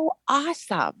so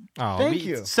awesome. Oh, Thank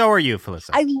you. So are you, Felissa.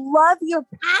 I love your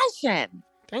passion.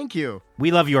 Thank you.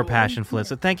 We love your passion,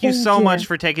 Felissa. Thank you Thank so you. much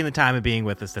for taking the time and being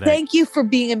with us today. Thank you for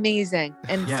being amazing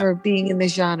and Yeah. for being in the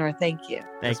genre. Thank you.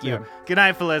 Thank Yes, you. ma'am. Good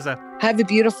night, Felissa. Have a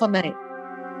beautiful night.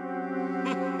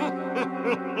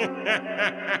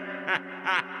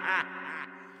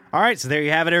 All right, so there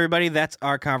you have it, everybody. That's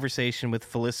our conversation with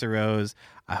Felissa Rose.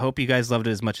 I hope you guys loved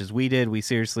it as much as we did. We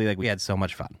seriously, we had so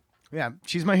much fun. Yeah,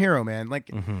 she's my hero, man. Like,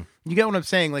 you get what I'm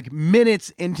saying? Like, minutes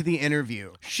into the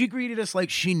interview, she greeted us like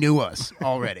she knew us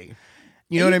already.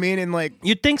 You know what I mean? And like,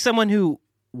 You'd think someone who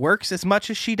works as much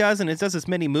as she does and does as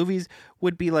many movies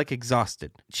would be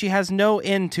exhausted. She has no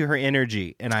end to her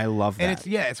energy, and I love that.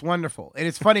 and it's wonderful. And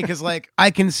it's funny because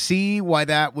I can see why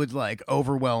that would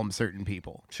overwhelm certain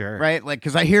people. Sure. Right?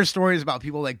 Because I hear stories about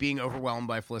people being overwhelmed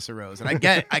by Felissa Rose, and I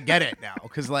get it now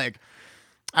because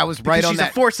I was right Because on she's that.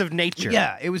 a force of nature.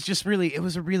 Yeah, it was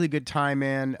a really good time,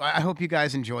 man. I hope you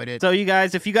guys enjoyed it. So you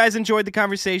guys, if you guys enjoyed the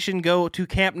conversation, go to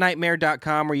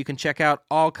campnightmare.com where you can check out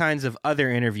all kinds of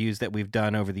other interviews that we've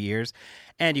done over the years.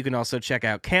 And you can also check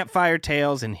out Campfire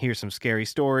Tales and hear some scary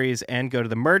stories, and go to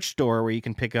the merch store where you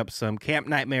can pick up some Camp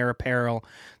Nightmare apparel.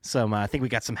 I think we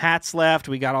got some hats left.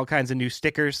 We got all kinds of new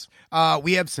stickers.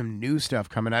 We have some new stuff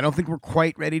coming. I don't think we're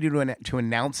quite ready to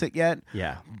announce it yet,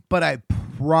 Yeah. but I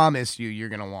promise you're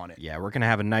going to want it. Yeah, we're going to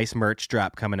have a nice merch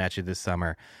drop coming at you this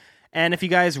summer. And if you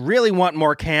guys really want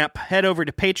more camp, head over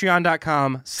to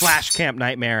patreon.com/Camp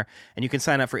Nightmare, and you can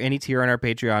sign up for any tier on our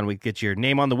Patreon. We get your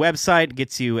name on the website,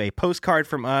 gets you a postcard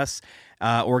from us,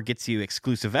 or gets you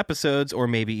exclusive episodes, or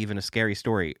maybe even a scary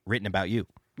story written about you.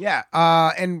 Yeah,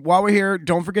 and while we're here,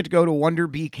 don't forget to go to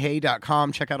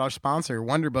wonderbk.com. Check out our sponsor,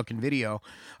 Wonderbook and Video.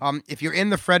 If you're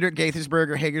in the Frederick, Gaithersburg,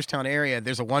 or Hagerstown area,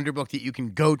 there's a Wonderbook that you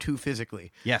can go to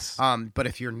physically. Yes. But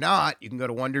if you're not, you can go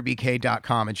to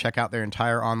wonderbk.com and check out their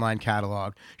entire online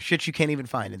catalog. Shit you can't even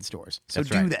find in stores. So That's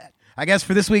do right. that. I guess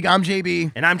for this week, I'm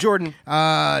JB. And I'm Jordan.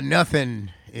 Nothing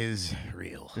is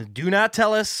real. Do not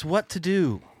tell us what to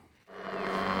do.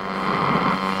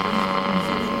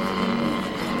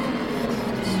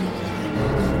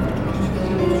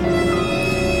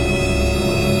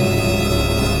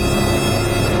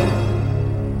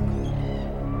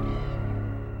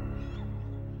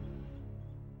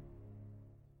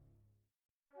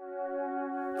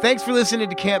 Thanks for listening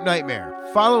to Camp Nightmare.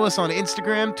 Follow us on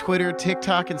Instagram, Twitter,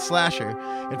 TikTok, and Slasher.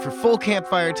 And for full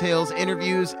Campfire Tales,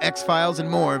 interviews, X-Files, and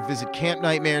more, visit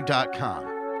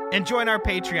campnightmare.com. And join our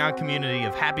Patreon community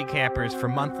of happy campers for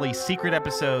monthly secret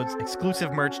episodes,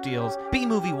 exclusive merch deals,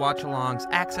 B-movie watch-alongs,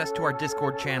 access to our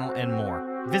Discord channel, and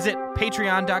more. Visit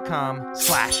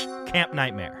patreon.com/Camp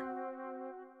Nightmare.